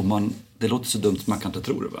 Det låter så dumt att man kan inte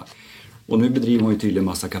tro det, va? Och nu bedriver hon ju tydligen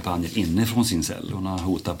massa kampanjer inifrån sin cell. Hon har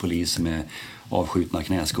hotat polis med avskjutna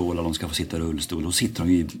knäskålar. De ska få sitta i rullstol. Och sitter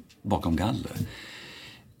hon ju bakom galler.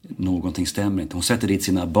 Någonting stämmer inte. Hon sätter dit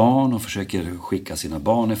sina barn och försöker skicka sina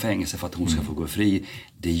barn i fängelse för att hon ska få gå fri.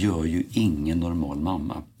 Det gör ju ingen normal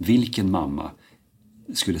mamma. Vilken mamma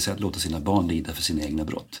skulle låta sina barn lida för sina egna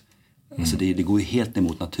brott? Alltså det går ju helt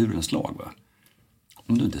emot naturens lag, va?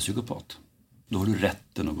 Om du inte är psykopat, då har du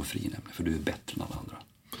rätten att gå fri, nämligen, för du är bättre än alla andra.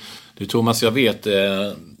 Du Thomas,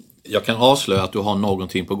 jag kan avslöja att du har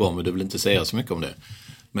någonting på gång, men du vill inte säga så mycket om det.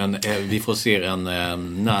 Men vi får se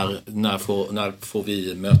när får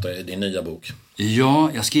vi möta din nya bok?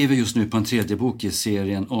 Ja, jag skriver just nu på en 3:e bok i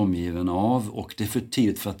serien Omgiven av, och det är för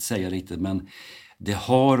tidigt för att säga riktigt, men det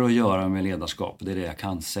har att göra med ledarskap, det är det jag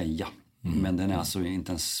kan säga. Men den är alltså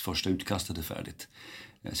inte ens första utkastet är färdigt.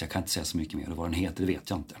 Så jag kan inte säga så mycket mer, och vad den heter det vet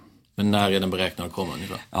jag inte. Men när är den beräknad att komma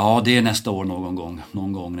ungefär? Ja, det är nästa år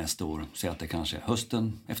någon gång nästa år. Säg att det kanske är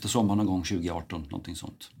hösten, efter sommaren någon gång 2018, någonting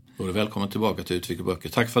sånt. Då är du välkommen tillbaka till Utvik och böcker.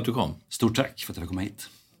 Tack för att du kom. Stort tack för att jag fick komma hit.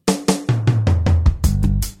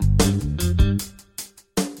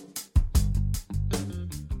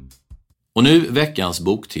 Och nu veckans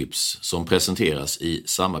boktips som presenteras i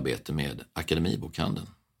samarbete med Akademibokhandeln.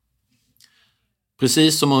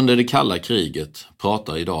 Precis som under det kalla kriget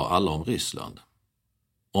pratar idag alla om Ryssland.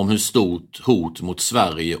 Om hur stort hot mot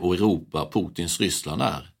Sverige och Europa Putins Ryssland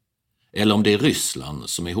är. Eller om det är Ryssland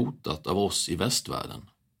som är hotat av oss i västvärlden.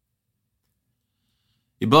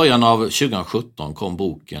 I början av 2017 kom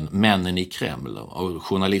boken Männen i Kreml av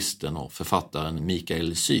journalisten och författaren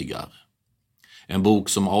Mikhail Zygar. En bok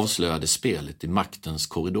som avslöjade spelet i maktens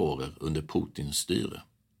korridorer under Putins styre.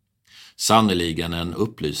 Sannoliken en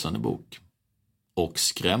upplysande bok. Och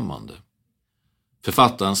skrämmande.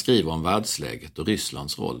 Författaren skriver om världsläget och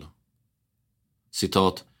Rysslands roll.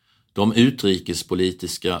 Citat: de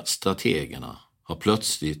utrikespolitiska strategerna har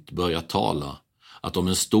plötsligt börjat tala att om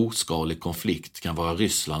en storskalig konflikt kan vara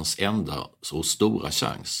Rysslands enda så stora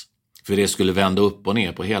chans. För det skulle vända upp och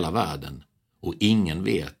ner på hela världen och ingen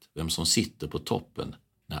vet vem som sitter på toppen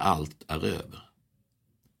när allt är över.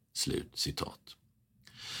 Slut citat.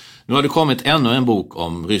 Nu har det kommit ännu en bok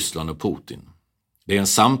om Ryssland och Putin. Det är en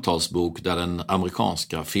samtalsbok där den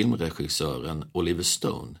amerikanska filmregissören Oliver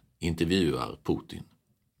Stone intervjuar Putin.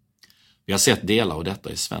 Vi har sett delar av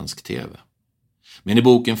detta i svensk tv. Men i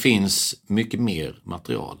boken finns mycket mer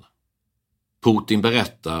material. Putin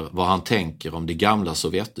berättar vad han tänker om det gamla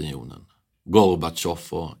Sovjetunionen, Gorbachev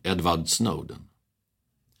och Edward Snowden.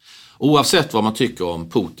 Oavsett vad man tycker om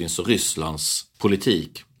Putins och Rysslands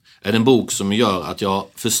politik är det en bok som gör att jag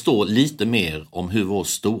förstår lite mer om hur vår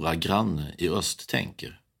stora granne i öst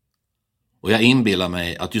tänker. Och jag inbillar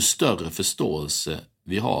mig att ju större förståelse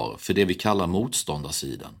vi har för det vi kallar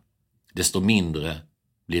motståndarsidan, desto mindre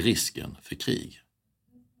blir risken för krig.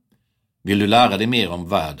 Vill du lära dig mer om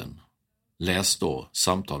världen? Läs då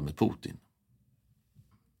Samtal med Putin.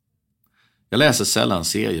 Jag läser sällan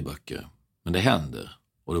serieböcker, men det händer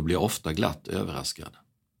och då blir jag ofta glatt överraskad.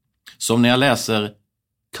 Som när jag läser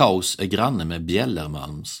Kaos är granne med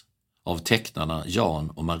Bjellermalms av tecknarna Jan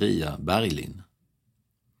och Maria Berglin.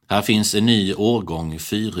 Här finns en ny årgång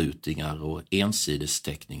fyrrutingar och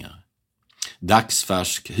ensidesteckningar.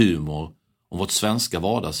 Dagsfärsk humor om vårt svenska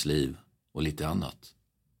vardagsliv och lite annat.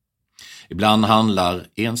 Ibland handlar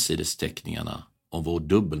ensidesteckningarna om vår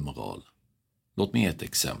dubbelmoral. Låt mig ge ett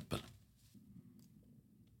exempel.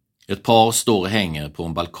 Ett par står och hänger på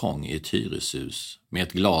en balkong i ett hyreshus med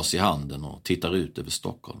ett glas i handen och tittar ut över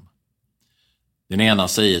Stockholm. Den ena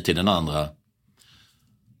säger till den andra: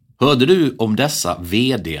 hörde du om dessa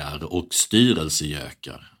vd:ar och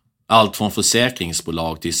styrelsejökar? Allt från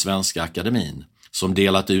försäkringsbolag till Svenska Akademin som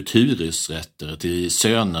delat ut hyresrätter till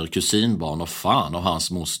söner, kusinbarn och fan och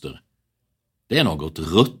hans moster. Det är något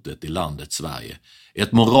ruttet i landet Sverige.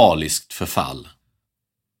 Ett moraliskt förfall.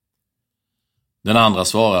 Den andra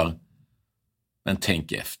svarar: men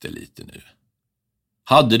tänk efter lite nu.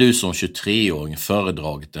 Hade du som 23-åring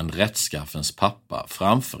föredragit en rättskaffens pappa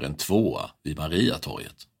framför en tvåa vid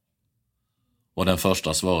Mariatorget? Och den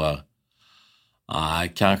första svarar: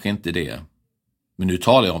 nej, kanske inte det. Men nu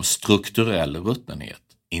talar jag om strukturell ruttnenhet,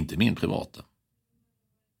 inte min privata.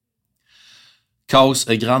 Kaos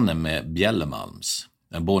är granne med Bjellermalms,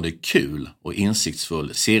 en både kul och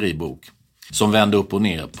insiktsfull seriebok som vänder upp och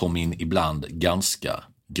ner på min ibland ganska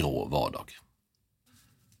grå vardag.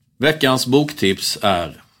 Veckans boktips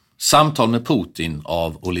är Samtal med Putin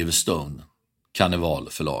av Oliver Stone, Karneval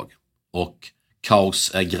förlag, och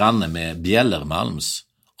Kaos är granne med Bjellermalms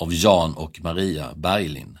av Jan och Maria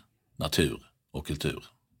Berglin, Natur och kultur.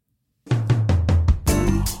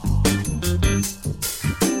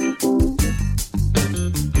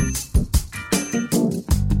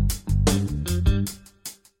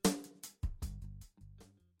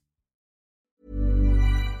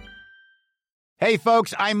 Hey,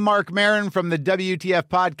 folks, I'm Mark Maron from the WTF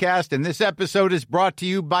Podcast, and this episode is brought to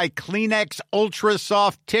you by Kleenex Ultra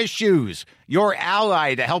Soft Tissues, your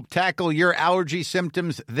ally to help tackle your allergy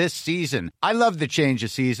symptoms this season. I love the change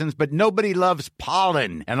of seasons, but nobody loves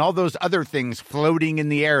pollen and all those other things floating in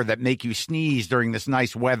the air that make you sneeze during this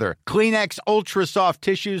nice weather. Kleenex Ultra Soft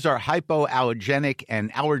Tissues are hypoallergenic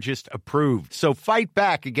and allergist approved, so fight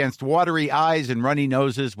back against watery eyes and runny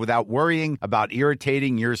noses without worrying about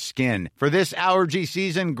irritating your skin. For this allergy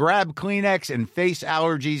season, grab Kleenex and face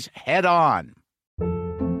allergies head on.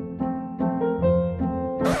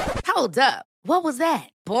 Hold up. What was that?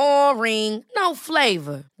 Boring. No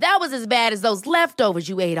flavor. That was as bad as those leftovers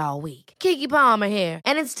you ate all week. Keke Palmer here,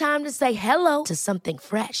 and it's time to say hello to something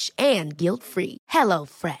fresh and guilt-free. Hello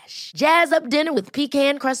Fresh. Jazz up dinner with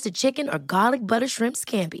pecan-crusted chicken or garlic butter shrimp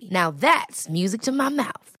scampi. Now that's music to my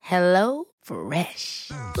mouth. Hello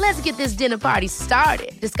Fresh. Let's get this dinner party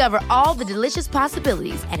started. Discover all the delicious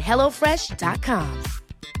possibilities at HelloFresh.com.